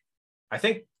 And like, I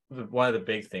think one of the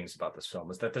big things about this film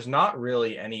is that there's not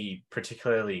really any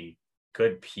particularly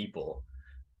good people,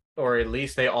 or at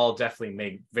least they all definitely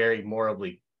make very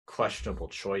morally questionable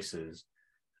choices.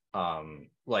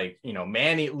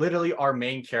 Manny, literally our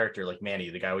main character, like Manny,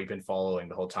 the guy we've been following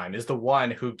the whole time, is the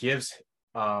one who gives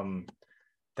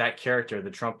that character,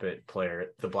 the trumpet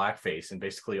player, the blackface, and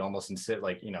basically almost insist,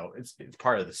 like, it's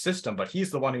part of the system, but he's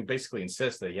the one who basically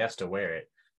insists that he has to wear it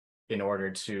in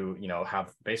order to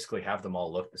have them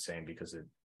all look the same, because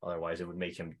otherwise it would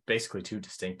make him basically too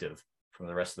distinctive from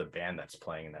the rest of the band that's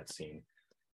playing in that scene.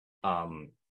 And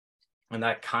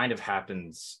that kind of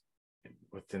happens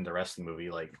within the rest of the movie.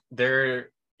 Like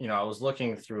I was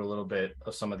looking through a little bit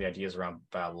of some of the ideas around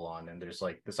Babylon, and there's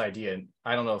like this idea, and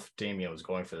I don't know if Damien was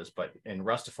going for this, but in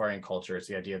Rastafarian culture, it's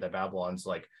the idea that Babylon's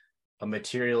like a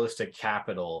materialistic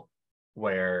capital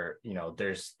where,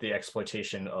 there's the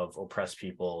exploitation of oppressed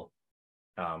people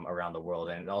around the world,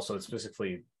 and also it's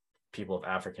specifically people of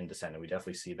African descent, and we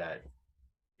definitely see that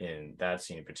in that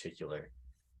scene in particular.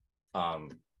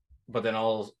 But then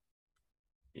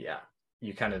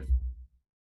you kind of,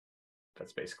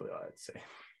 that's basically all I'd say.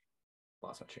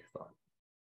 Lost my train of thought.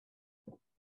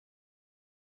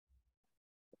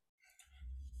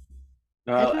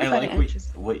 I like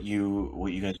what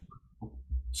you guys.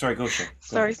 Sorry, go Shay.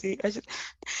 Sorry, see,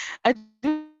 I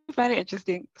do find it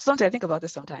interesting. Sometimes I think about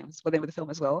this sometimes, but then with the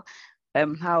film as well.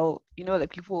 How that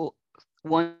people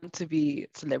want to be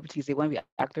celebrities, they want to be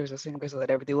actors or singers or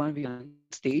whatever, they want to be on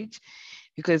stage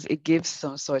because it gives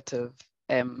some sort of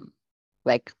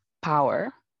like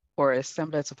power or a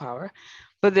semblance of power.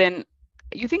 But then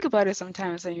you think about it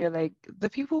sometimes and you're like, the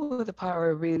people with the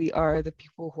power really are the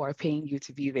people who are paying you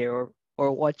to be there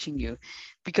or watching you,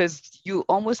 because you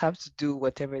almost have to do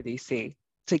whatever they say.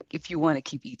 It's like, if you want to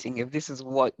keep eating, if this is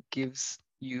what gives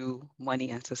you money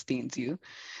and sustains you.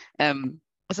 So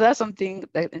that's something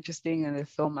that's interesting in the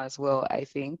film as well, I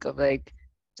think, of like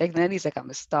Nelly's like, I'm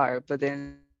a star, but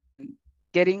then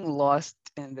getting lost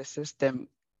in the system,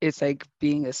 it's like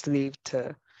being a slave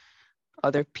to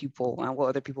other people and what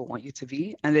other people want you to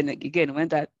be. And then again, when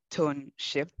that tone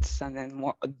shifts, and then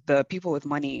more the people with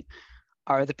money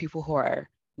are the people who are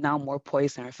now more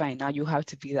poised and refined. Now you have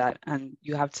to be that, and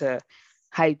you have to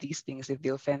hide these things if they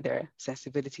offend their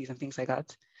sensibilities and things like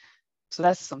that. So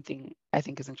that's something I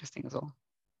think is interesting as well.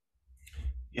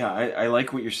 Yeah, I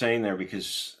like what you're saying there,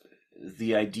 because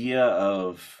the idea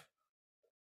of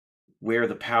where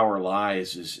the power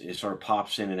lies is sort of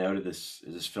pops in and out of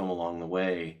this film along the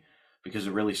way. because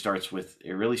it really starts with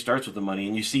the money.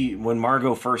 And you see when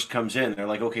Margot first comes in, they're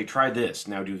like, okay, try this,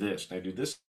 now do this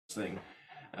thing.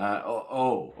 You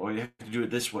have to do it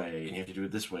this way, and you have to do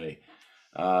it this way,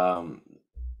 and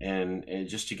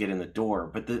just to get in the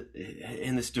door. But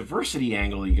and this diversity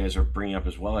angle you guys are bringing up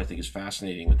as well, I think is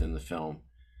fascinating within the film.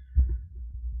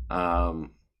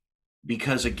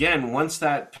 Because again, once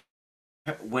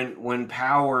when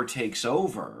power takes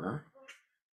over,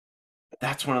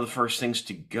 that's one of the first things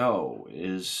to go.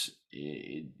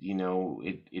 It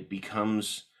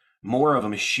becomes more of a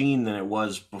machine than it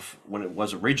was when it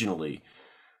was originally.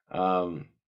 And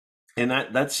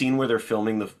that scene where they're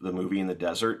filming the movie in the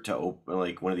desert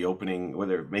like one of the opening, where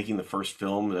they're making the first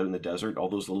film in the desert, all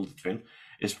those little things,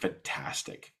 is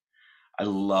fantastic. I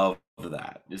love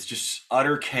that. It's just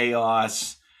utter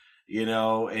chaos,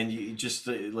 and you just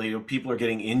people are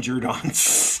getting injured on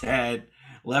set,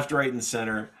 left, right, and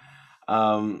center.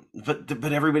 But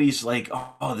everybody's like,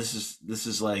 oh, this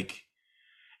is like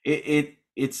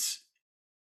it's.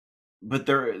 But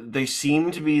they seem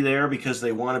to be there because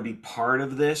they want to be part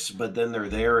of this, but then they're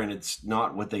there and it's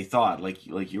not what they thought. Like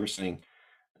you were saying,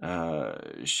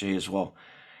 Shay, as well.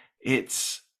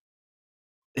 It's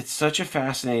such a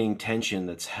fascinating tension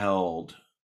that's held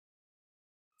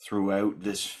throughout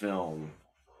this film.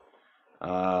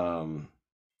 You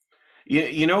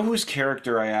know whose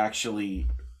character I actually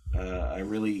I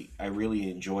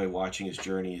really enjoy watching his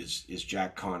journey is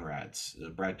Jack Conrad's,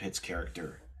 Brad Pitt's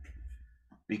character.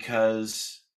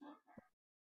 Because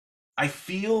I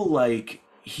feel like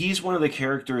he's one of the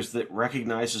characters that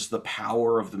recognizes the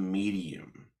power of the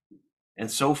medium.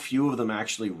 And so few of them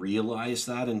actually realize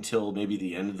that until maybe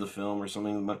the end of the film or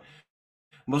something. But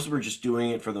most of them are just doing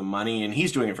it for the money, and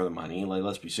he's doing it for the money. Like,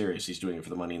 let's be serious. He's doing it for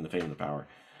the money and the fame and the power.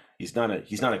 He's not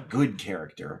a good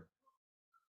character.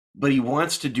 But he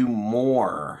wants to do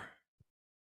more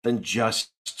than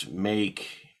just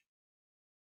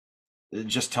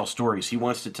tell stories. He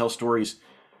wants to tell stories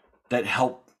that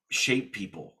help shape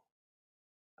people.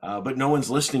 But no one's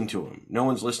listening to him.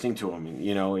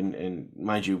 And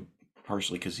mind you,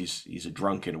 partially because he's a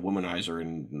drunk and a womanizer,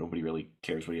 and nobody really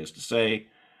cares what he has to say.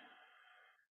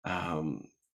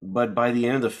 But by the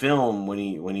end of the film, when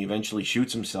he eventually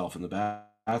shoots himself in the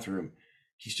bathroom,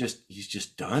 he's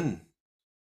just done.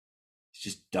 He's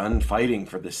just done fighting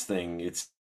for this thing. It's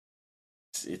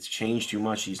changed too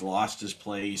much. He's lost his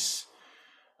place.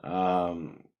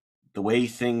 The way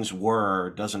things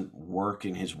were doesn't work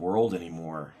in his world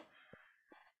anymore.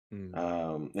 And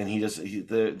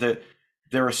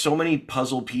there are so many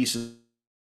puzzle pieces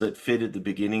that fit at the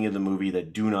beginning of the movie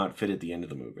that do not fit at the end of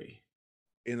the movie.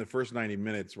 In the first 90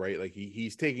 minutes, right? Like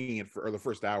he's taking it or the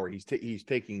first hour, he's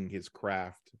taking his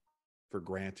craft for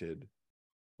granted,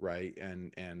 right?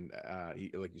 And he,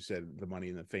 like you said, the money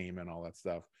and the fame and all that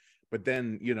stuff. But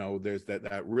then, there's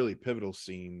that really pivotal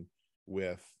scene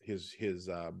with his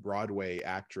Broadway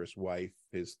actress wife,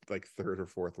 his like third or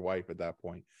fourth wife at that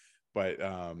point, but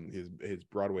his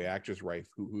Broadway actress wife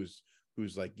who's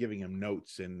like giving him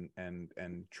notes and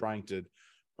trying to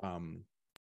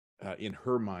in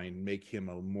her mind make him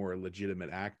a more legitimate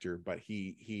actor, but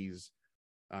he's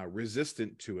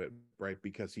resistant to it, right?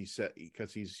 Because she's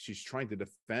trying to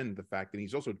defend the fact that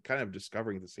he's also kind of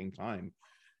discovering at the same time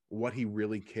what he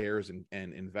really cares and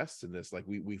invests in this. Like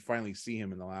we finally see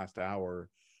him in the last hour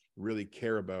really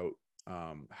care about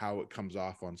how it comes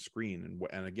off on screen,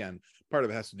 and again, part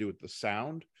of it has to do with the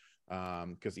sound,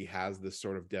 because he has this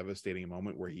sort of devastating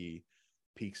moment where he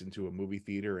peeks into a movie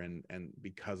theater and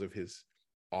because of his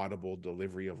audible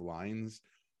delivery of lines,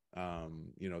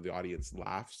 the audience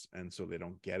laughs, and so they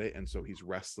don't get it, and so he's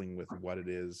wrestling with what it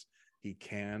is he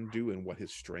can do and where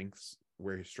his strengths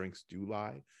do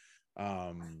lie.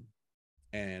 And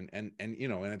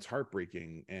it's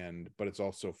heartbreaking, but it's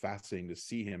also fascinating to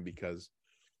see him because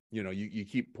you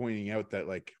keep pointing out that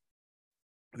like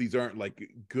these aren't like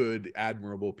good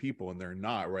admirable people, and they're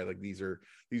not, right? Like these are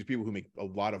people who make a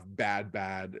lot of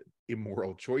bad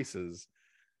immoral choices.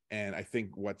 And I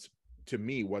think what's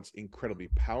incredibly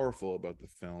powerful about the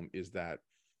film is that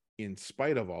in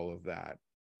spite of all of that,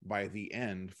 by the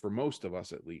end, for most of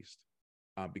us at least,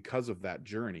 because of that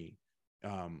journey,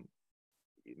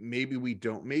 maybe we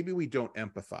don't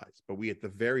empathize, but we at the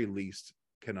very least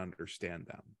can understand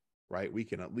them, right? We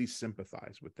can at least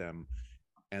sympathize with them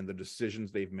and the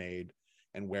decisions they've made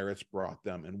and where it's brought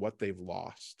them and what they've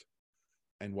lost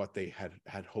and what they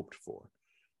had hoped for.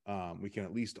 We can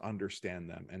at least understand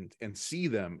them and see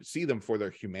them for their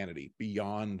humanity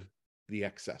beyond the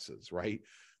excesses, right?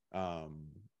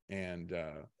 And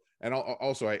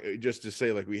also, I just to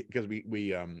say, like we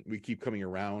keep coming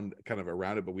around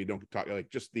it, but we don't talk like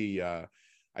just the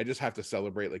I just have to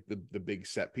celebrate like the big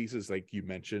set pieces, like you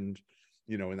mentioned,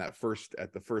 you know, in that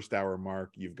at the first hour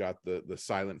mark, you've got the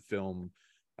silent film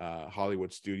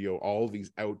Hollywood studio, all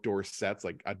these outdoor sets,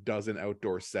 like a dozen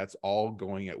outdoor sets all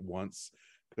going at once,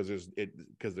 because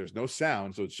there's no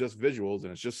sound, so it's just visuals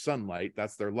and it's just sunlight,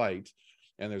 that's their light,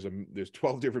 and there's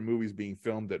 12 different movies being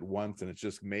filmed at once, and it's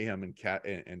just mayhem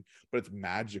and but it's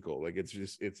magical. Like it's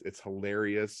just it's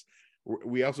hilarious.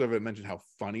 We also haven't mentioned how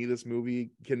funny this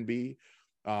movie can be.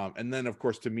 And then of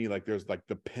course, to me, like there's like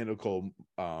the pinnacle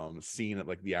scene at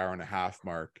like the hour and a half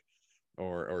mark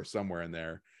or somewhere in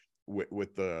there,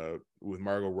 with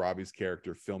Margot Robbie's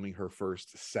character filming her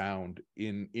first sound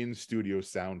in studio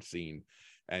sound scene,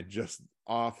 and just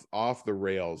off the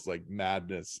rails, like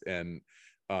madness. And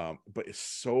but it's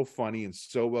so funny and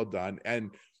so well done,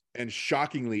 and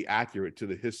shockingly accurate to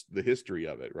the history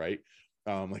of it, right?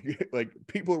 Like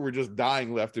people were just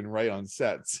dying left and right on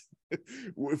sets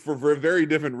for very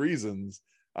different reasons.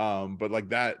 But like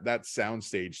that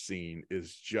soundstage scene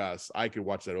is just, I could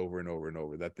watch that over and over and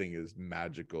over. That thing is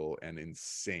magical and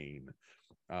insane.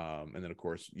 And then of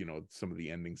course, you know, some of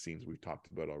the ending scenes we've talked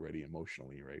about already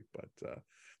emotionally, right? But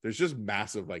there's just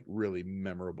massive, like really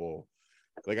memorable,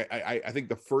 like I think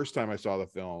the first time I saw the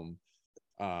film,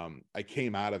 I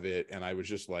came out of it and I was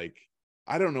just like,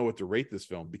 I don't know what to rate this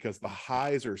film, because the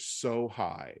highs are so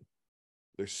high.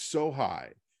 They're so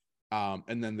high.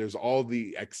 And then there's all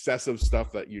the excessive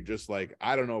stuff that you just like,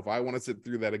 I don't know if I want to sit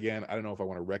through that again. I don't know if I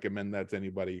want to recommend that to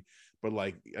anybody. But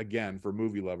like, again, for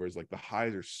movie lovers, like the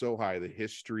highs are so high, the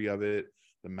history of it,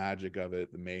 the magic of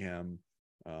it, the mayhem.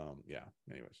 Yeah,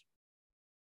 anyways.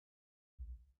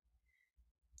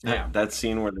 Yeah. That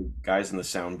scene where the guy's in the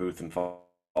sound booth and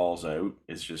falls out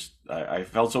is just, I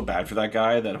felt so bad for that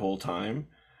guy that whole time.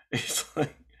 It's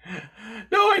like,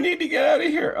 no, I need to get out of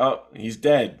here. Oh, he's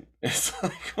dead. It's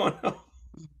like, oh no.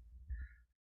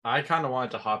 I kind of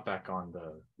wanted to hop back on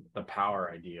the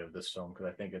power idea of this film, because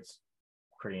I think it's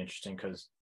pretty interesting, because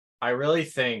I really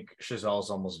think Chazelle's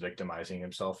almost victimizing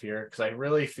himself here, because I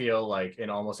really feel like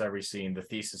in almost every scene the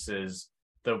thesis is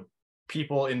the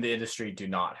people in the industry do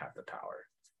not have the power.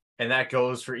 And that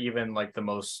goes for even like the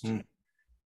most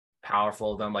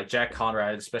powerful of them. Like Jack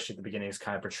Conrad, especially at the beginning, is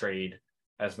kind of portrayed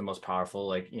as the most powerful.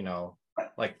 Like, you know,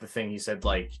 like the thing he said,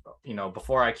 like, you know,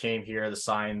 before I came here, the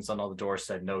signs on all the doors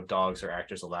said no dogs or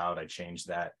actors allowed. I changed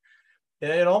that.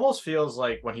 And it almost feels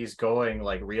like when he's going,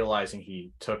 like realizing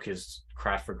he took his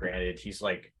craft for granted, he's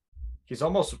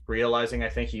almost realizing, I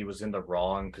think he was in the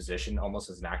wrong position almost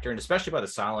as an actor. And especially by the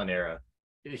silent era,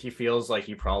 he feels like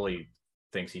he probably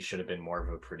thinks he should have been more of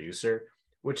a producer,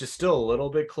 which is still a little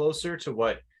bit closer to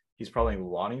what he's probably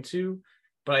wanting to.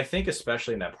 But I think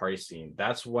especially in that party scene,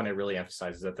 that's when it really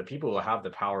emphasizes that the people who have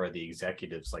the power are the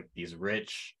executives, like these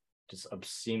rich, just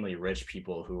obscenely rich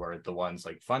people who are the ones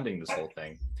like funding this whole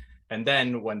thing. And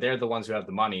then when they're the ones who have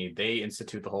the money, they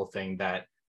institute the whole thing that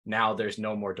now there's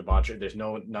no more debauchery. There's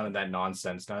none of that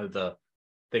nonsense.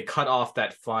 They cut off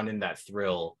that fun and that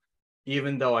thrill,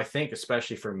 even though I think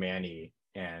especially for Manny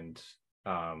and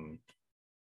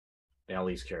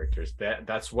Ellie's characters,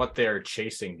 that's what they're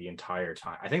chasing the entire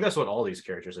time. I think that's what all these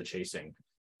characters are chasing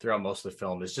throughout most of the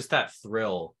film, is just that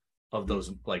thrill of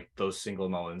those single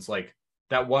moments. Like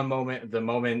that one moment, the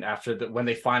moment after when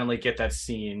they finally get that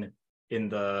scene in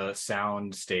the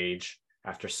sound stage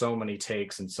after so many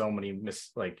takes and so many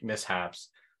mishaps,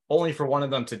 only for one of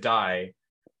them to die,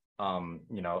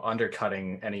 you know,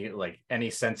 undercutting any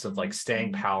sense of like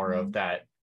staying power of that,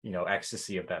 you know,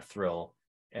 ecstasy of that thrill.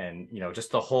 And, you know,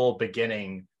 just the whole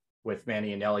beginning with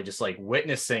Manny and Ellie just like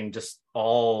witnessing just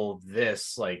all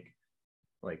this, like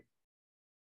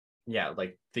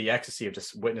the ecstasy of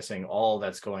just witnessing all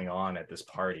that's going on at this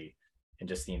party and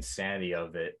just the insanity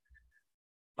of it.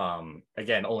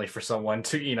 Again, only for someone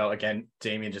to, you know, again,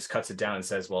 Damien just cuts it down and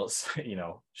says, well, it's, you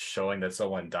know, showing that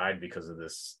someone died because of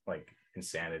this like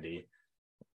insanity.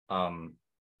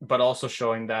 But also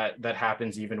showing that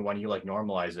happens even when you like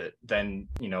normalize it. Then,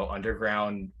 you know,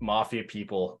 underground mafia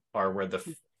people are where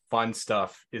the fun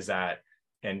stuff is at,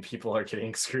 and people are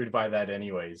getting screwed by that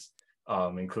anyways,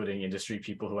 including industry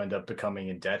people who end up becoming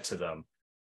in debt to them.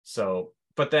 So,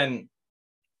 but then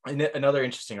another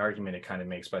interesting argument it kind of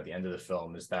makes by the end of the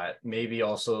film is that maybe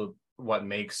also what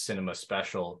makes cinema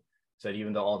special is that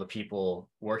even though all the people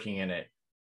working in it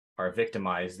are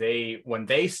victimized, when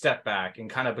they step back and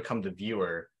kind of become the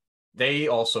viewer, they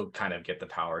also kind of get the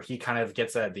power. He kind of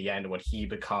gets that at the end when he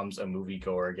becomes a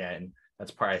moviegoer again.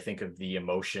 That's part, I think, of the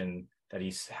emotion that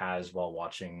he has while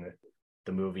watching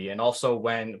the movie. And also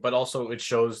but also it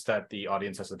shows that the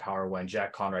audience has the power when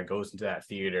Jack Conrad goes into that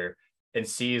theater and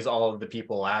sees all of the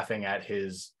people laughing at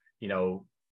his, you know,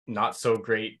 not so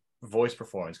great voice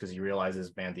performance, because he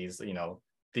realizes, man, these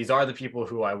are the people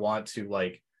who I want to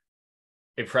like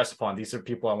impress upon. These are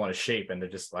people I want to shape, and they're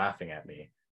just laughing at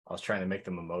me. I was trying to make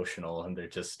them emotional, and they're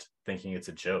just thinking it's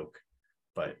a joke.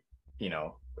 But he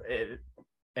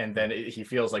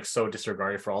feels like so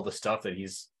disregarded for all the stuff that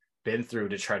he's been through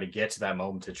to try to get to that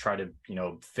moment, to try to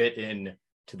fit in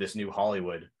to this new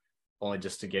Hollywood, only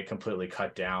just to get completely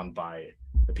cut down by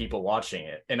the people watching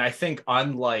it. And I think,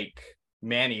 unlike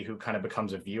Manny, who kind of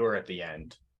becomes a viewer at the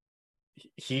end,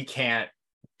 he can't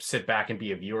sit back and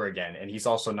be a viewer again, and he's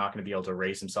also not going to be able to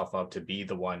raise himself up to be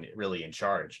the one really in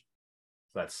charge.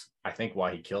 That's, I think,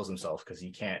 why he kills himself, because he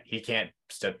can't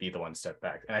be the one step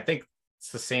back. And I think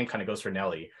it's the same kind of goes for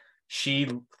Nelly. She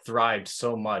thrived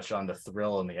so much on the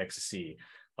thrill and the ecstasy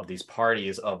of these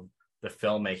parties, of the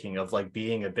filmmaking, of like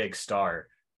being a big star,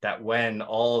 that when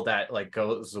all that like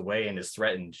goes away and is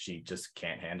threatened, she just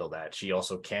can't handle that. She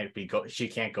also can't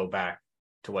go back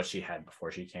to what she had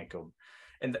before. She can't go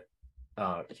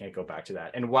back to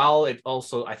that. And while it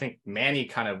also, I think Manny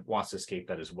kind of wants to escape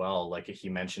that as well. Like, he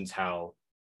mentions how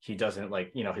he doesn't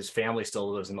like, his family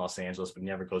still lives in Los Angeles, but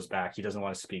never goes back. He doesn't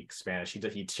want to speak Spanish.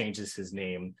 He changes his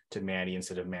name to Manny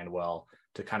instead of Manuel,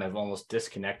 to kind of almost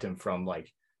disconnect him from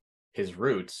like his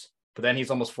roots. But then he's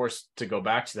almost forced to go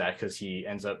back to that, because he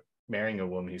ends up marrying a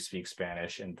woman who speaks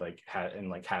Spanish, and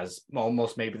has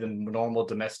almost maybe the normal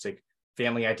domestic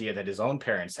family idea that his own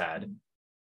parents had.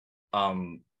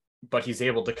 But he's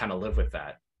able to kind of live with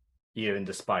that, even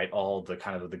despite all the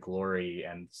kind of the glory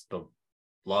and the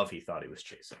love he thought he was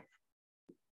chasing.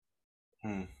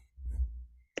 I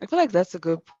feel like that's a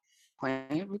good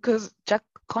point, because Jack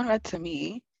Conrad, to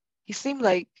me, he seemed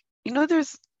like,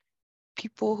 there's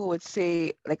people who would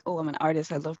say like, oh, I'm an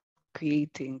artist, I love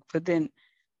creating, but then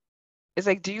it's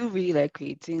like, do you really like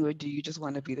creating, or do you just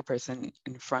want to be the person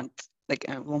in front, like,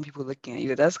 and want people looking at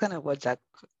you? That's kind of what Jack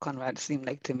Conrad seemed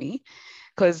like to me.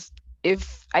 Because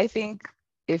if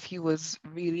he was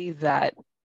really that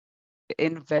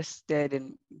invested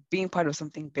in being part of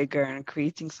something bigger and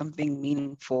creating something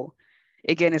meaningful,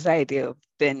 again, his idea of,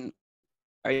 then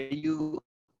are you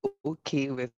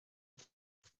okay with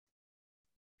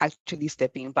actually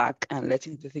stepping back and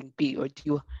letting the thing be, or do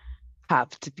you have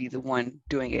to be the one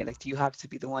doing it? Like, do you have to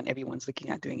be the one everyone's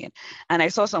looking at doing it? And I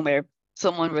saw somewhere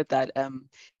someone wrote that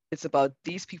it's about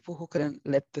these people who couldn't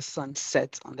let the sun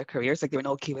set on their careers. Like, they were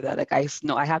not okay with that. Like, I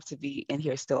have to be in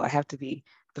here still. I have to be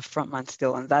the front man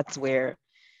still. And that's where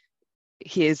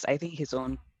I think his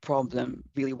own problem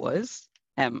really was.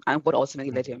 And what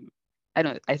ultimately led him,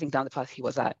 I think, down the path he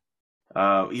was at.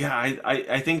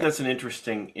 I think that's an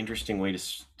interesting way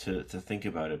to think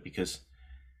about it, because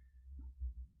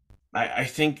I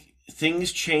think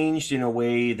things changed in a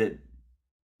way that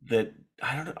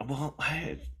I don't know. Well,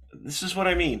 this is what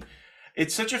I mean.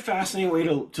 It's such a fascinating way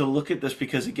to look at this,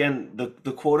 because again,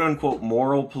 the quote unquote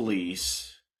moral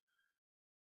police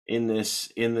in this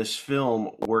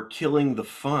film were killing the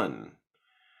fun,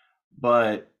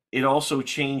 but it also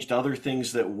changed other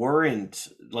things that weren't,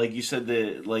 like you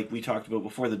said, like we talked about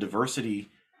before, the diversity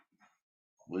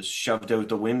was shoved out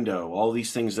the window. All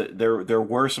these things that there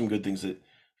were some good things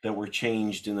that were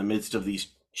changed in the midst of these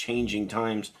changing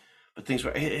times, but things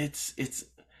were,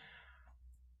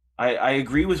 I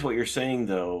agree with what you're saying,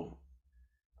 though.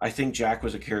 I think Jack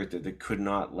was a character that could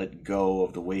not let go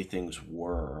of the way things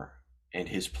were and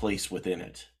his place within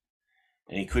it.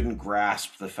 And he couldn't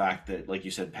grasp the fact that, like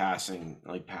you said, passing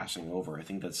over. I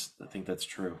think that's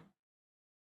true.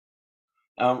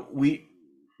 We're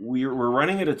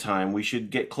running out of time. We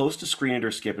should get close to Screen It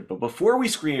or Skip It. But before we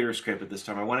Screen It or Skip It this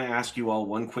time, I want to ask you all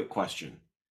one quick question.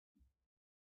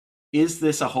 Is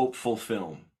this a hopeful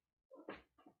film?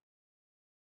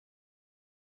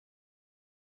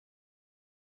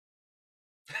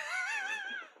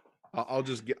 I'll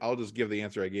just give the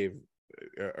answer I gave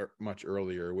much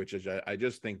earlier, which is I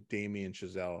just think Damien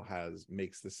Chazelle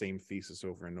makes the same thesis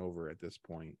over and over at this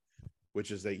point,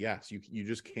 which is that yes, you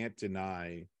just can't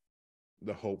deny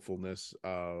the hopefulness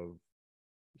of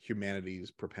humanity's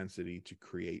propensity to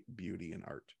create beauty and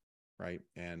art, right?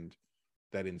 And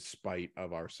that in spite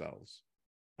of ourselves,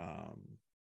 that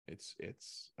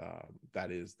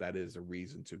is a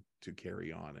reason to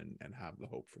carry on and have the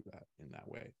hope for that in that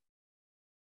way.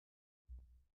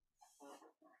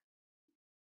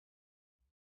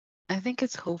 I think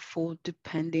it's hopeful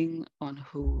depending on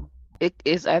who. It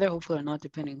is either hopeful or not,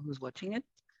 depending on who's watching it.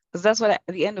 Because that's what at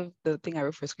the end of the thing I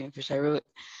wrote for Screenfish, I wrote,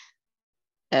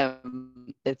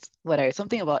 it's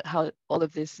something about how all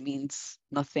of this means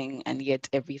nothing and yet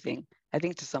everything. I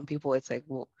think to some people it's like,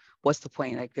 well, what's the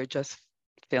point? Like, they're just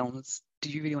films. Do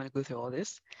you really want to go through all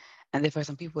this? And then for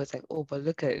some people, it's like, oh, but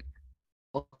look at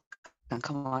what can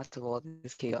come out of all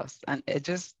this chaos. And it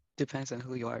just depends on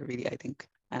who you are, really, I think,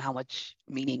 and how much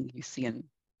meaning you see in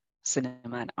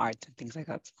cinema and art and things like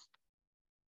that.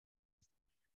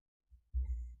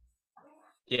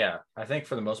 Yeah, I think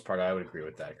for the most part, I would agree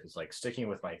with that, because like sticking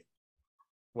with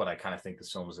what I kind of think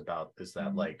this film is about is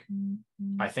that like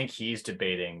I think he's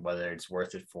debating whether it's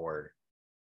worth it for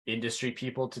industry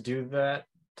people to do that,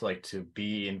 to like to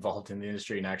be involved in the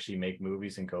industry and actually make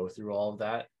movies and go through all of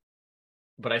that.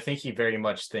 But I think he very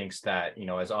much thinks that, you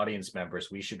know, as audience members,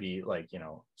 we should be like, you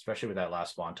know, especially with that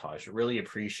last montage, really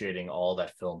appreciating all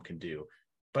that film can do.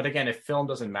 But again, if film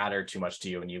doesn't matter too much to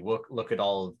you and you look at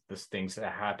all of the things that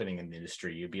are happening in the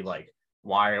industry, you'd be like,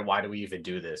 why do we even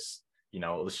do this? You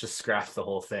know, let's just scrap the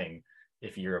whole thing.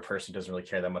 If you're a person who doesn't really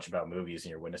care that much about movies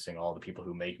and you're witnessing all the people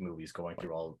who make movies going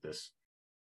through all of this,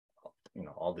 you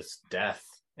know, all this death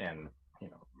and, you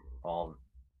know, all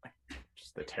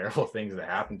just the terrible things that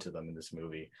happen to them in this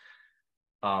movie.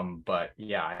 But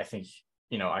yeah, I think,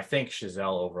 you know, I think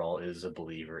Chazelle overall is a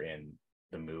believer in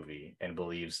the movie and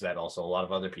believes that also a lot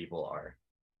of other people are,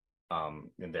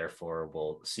 and therefore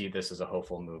will see this as a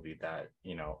hopeful movie that,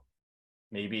 you know,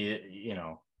 maybe, you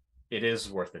know, it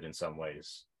is worth it in some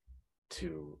ways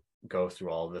to go through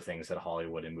all the things that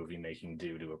Hollywood and movie making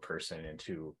do to a person and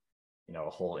to, you know, a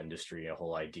whole industry, a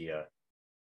whole idea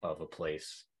of a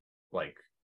place like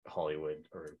Hollywood,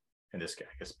 or in this case,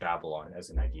 I guess Babylon as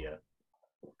an idea.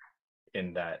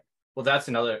 In that, well, that's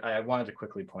another, I wanted to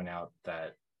quickly point out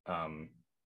that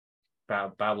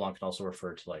Babylon can also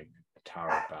refer to like the Tower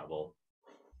of Babel.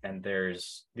 And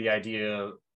there's the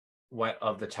idea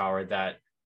of the tower that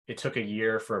it took a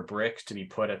year for a brick to be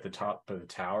put at the top of the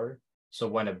tower. So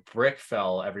when a brick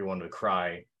fell, everyone would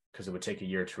cry because it would take a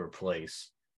year to replace,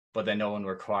 but then no one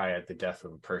would cry at the death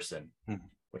of a person,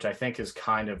 which I think is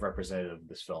kind of representative of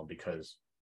this film, because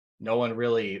no one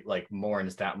really like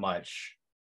mourns that much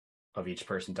of each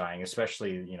person dying,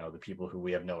 especially, you know, the people who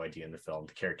we have no idea in the film.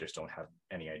 The characters don't have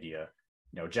any idea.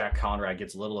 You know, Jack Conrad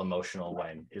gets a little emotional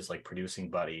when his like producing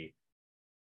buddy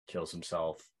kills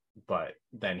himself, but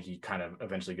then he kind of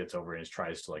eventually gets over it and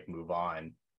tries to like move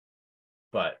on.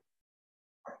 But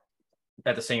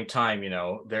at the same time, you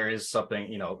know, there is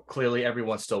something, you know, clearly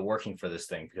everyone's still working for this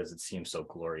thing because it seems so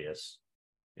glorious.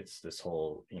 It's this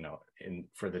whole, you know,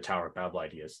 for the Tower of Babel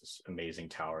idea, is this amazing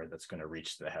tower that's going to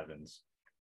reach the heavens.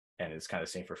 And it's kind of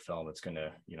same for film. It's going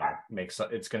to, you know,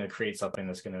 it's going to create something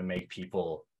that's going to make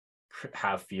people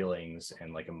have feelings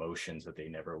and like emotions that they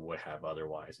never would have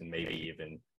otherwise. And maybe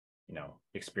even, you know,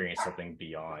 experience something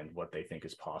beyond what they think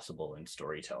is possible in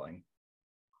storytelling.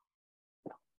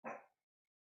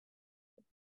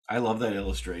 I love that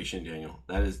illustration, Daniel.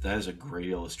 That is a great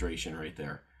illustration right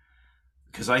there.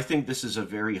 Because I think this is a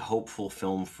very hopeful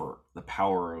film for the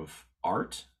power of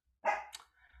art.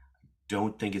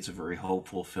 Don't think it's a very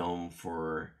hopeful film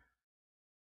for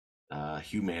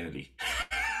humanity.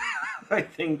 I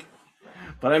think,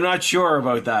 but I'm not sure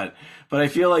about that. But I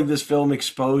feel like this film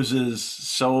exposes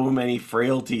so many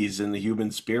frailties in the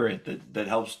human spirit that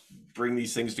helps bring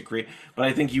these things to create. But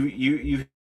I think you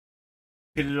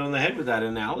hit it on the head with that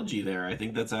analogy there. I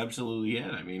think that's absolutely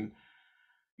it. I mean,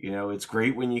 you know, it's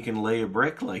great when you can lay a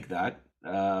brick like that,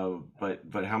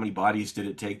 but how many bodies did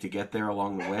it take to get there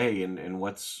along the way, and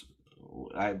what's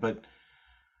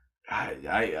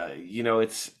you know,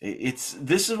 it's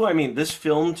this is what I mean. This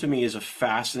film to me is a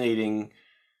fascinating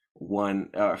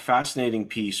fascinating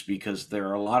piece, because there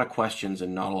are a lot of questions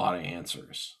and not a lot of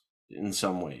answers in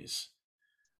some ways.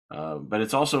 But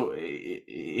it's also,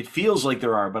 it feels like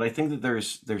there are, but I think that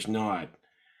there's not.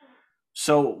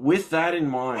 So with that in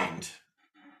mind,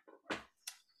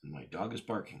 my dog is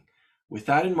barking. With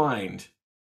that in mind,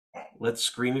 let's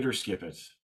screen it or skip it.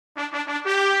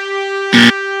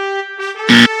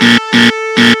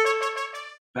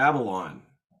 Babylon,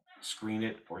 screen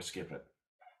it or skip it.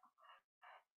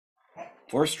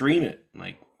 Or stream it.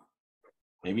 Like,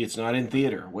 maybe it's not in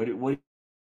theater. What do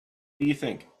you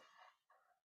think?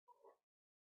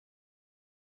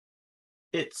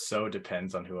 It so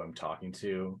depends on who I'm talking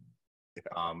to.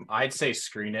 I'd say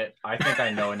screen it. I think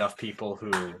I know enough people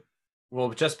who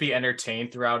will just be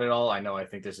entertained throughout it all. I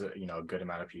think there's a, you know, a good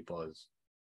amount of people, as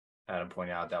Adam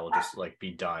pointed out, that will just like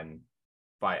be done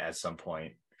by at some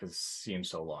point because it seems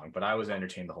so long. But I was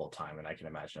entertained the whole time, and I can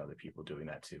imagine other people doing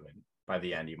that too. And by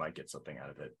the end, you might get something out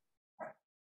of it.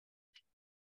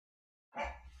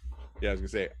 Yeah, I was gonna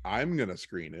say I'm gonna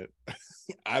screen it.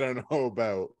 I don't know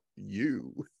about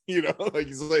you, you know, like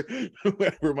it's like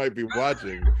whoever might be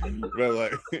watching, but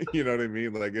like, you know what I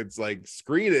mean? Like, it's like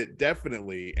screen it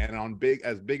definitely, and on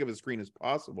as big of a screen as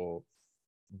possible.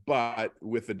 but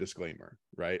with a disclaimer,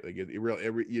 right? Like it really,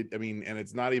 I mean, and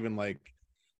it's not even like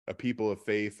a people of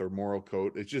faith or moral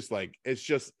code. It's just like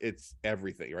it's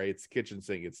everything, right? It's kitchen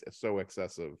sink. It's so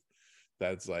excessive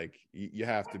that it's like you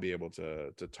have to be able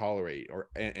to tolerate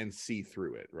and see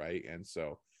through it, right? And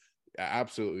so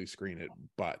absolutely screen it,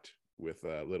 but with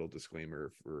a little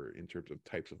disclaimer for in terms of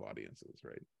types of audiences,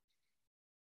 right?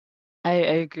 I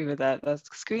agree with that. Let's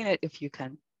screen it if you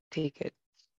can take it.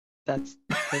 That's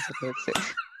what I would say.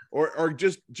 Or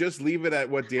just leave it at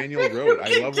what Daniel wrote.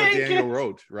 I love what Daniel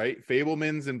wrote, right?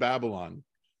 Fabelmans in Babylon.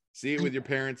 See it with your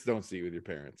parents, don't see it with your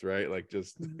parents, right? Like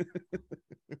just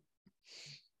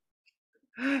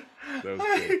that was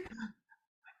good.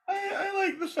 I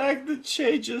like the fact that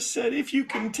Shay just said, if you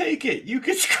can take it, you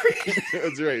can scream.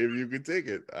 That's right. If you can take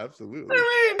it, absolutely.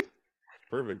 I mean,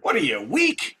 Perfect. what are you,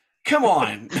 weak? Come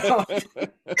on. No.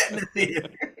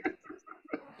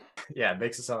 Yeah, it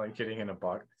makes it sound like you're hitting in a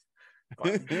box.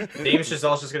 Damien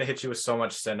Chazelle's just gonna hit you with so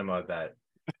much cinema that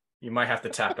you might have to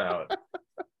tap out.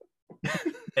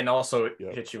 And also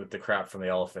hit you with the crap from the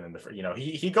elephant in the, you know,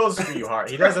 he goes for you hard.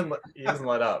 He doesn't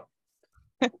let up.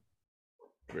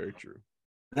 Very true.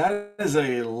 That is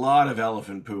a lot of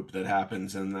elephant poop that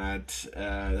happens in that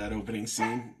opening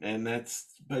scene, and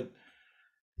but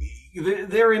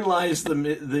therein lies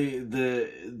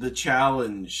the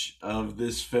challenge of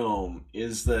this film,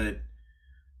 is that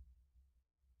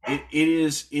it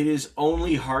is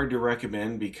only hard to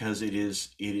recommend because it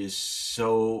is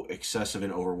so excessive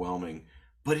and overwhelming,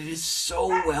 but it is so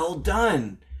well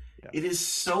done. Yeah. It is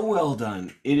so well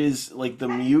done. It is like the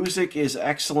music is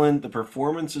excellent, the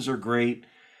performances are great.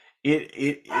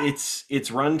 Its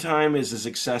runtime is as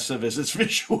excessive as its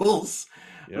visuals.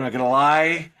 Yep. I'm not gonna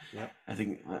lie. Yep.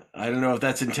 I don't know if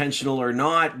that's intentional or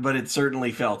not, but it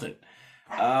certainly felt it.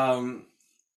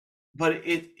 But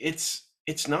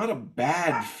it's not a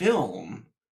bad film.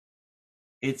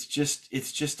 It's just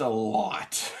a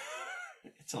lot.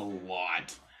 It's a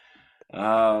lot.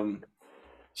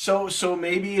 So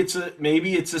maybe it's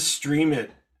a stream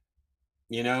it.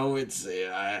 You know,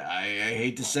 I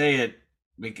hate to say it,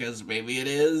 because maybe it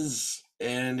is,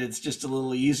 and it's just a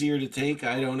little easier to take.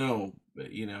 I don't know,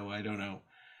 but you know, I don't know.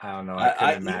 I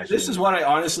couldn't imagine. This is what I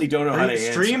honestly don't know how to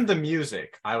answer. Stream the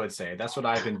music, I would say. That's what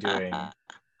I've been doing.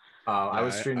 I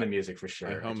would stream the music for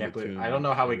sure. I don't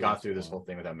know how we got through this whole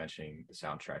thing without mentioning the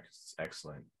soundtrack. It's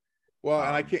excellent. Well,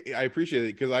 and I appreciate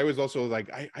it, because I was also like,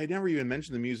 I never even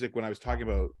mentioned the music when I was talking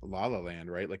about La La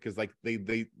Land, right? Like, because like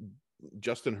they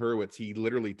Justin Hurwitz, he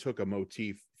literally took a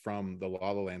motif from the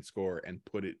La La Land score and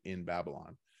put it in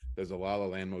Babylon. There's a La La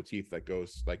Land motif that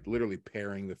goes like literally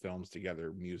pairing the films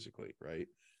together musically, right?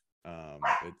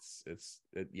 The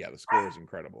score is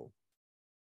incredible.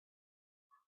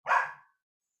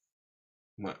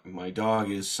 My dog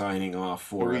is signing off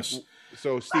for us.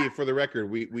 So Steve, for the record,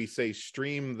 we say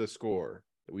stream the score.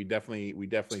 We definitely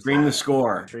stream the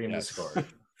score. Stream the score.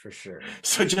 For sure.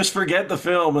 So just forget the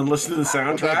film and listen to the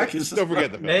soundtrack. Don't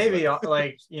forget the film. Maybe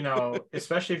like, you know,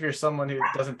 especially if you're someone who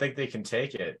doesn't think they can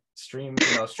take it, stream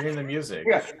the music.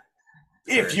 Yeah.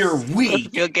 If you're weak,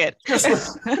 you'll get.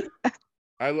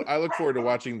 I look forward to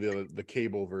watching the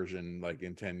cable version like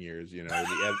in 10 years. You know,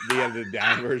 the edited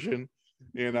down version.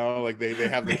 You know, like they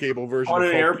have the cable version on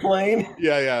an airplane.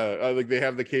 Yeah. Like they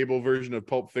have the cable version of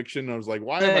Pulp Fiction. I was like,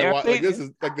 why am I like this?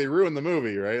 Is like they ruined the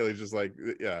movie, right? It's just like,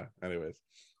 yeah. Anyways.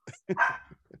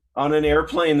 On an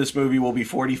airplane, this movie will be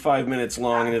 45 minutes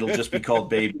long, and it'll just be called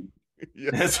Baby.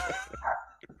 Yes.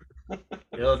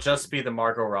 It'll just be the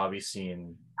Margot Robbie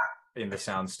scene in the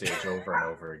soundstage over and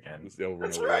over again.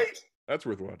 That's right. That's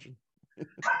worth watching.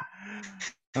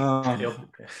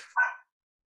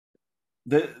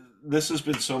 This has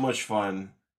been so much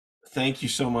fun. Thank you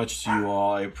so much to you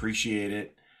all. I appreciate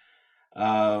it.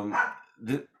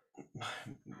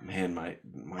 Man, my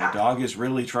dog is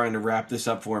really trying to wrap this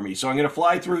up for me, so I'm going to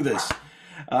fly through this.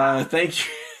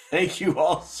 Thank you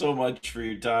all so much for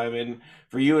your time, and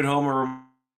for you at home, a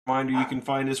reminder: you can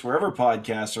find us wherever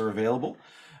podcasts are available.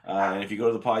 And if you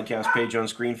go to the podcast page on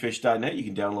screenfish.net, you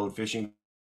can download Fishing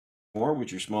More,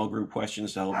 with your small group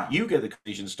questions to help you get the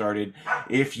conversation started.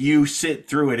 If you sit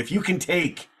through it, if you can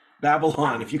take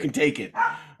Babylon, if you can take it.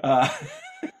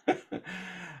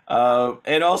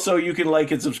 And also you can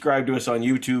like and subscribe to us on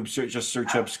YouTube. Just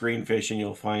search up Screenfish and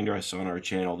you'll find us on our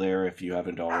channel there if you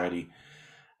haven't already.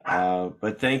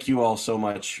 But thank you all so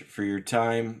much for your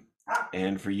time.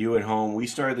 And for you at home, we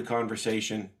started the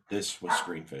conversation. This was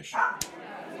Screenfish.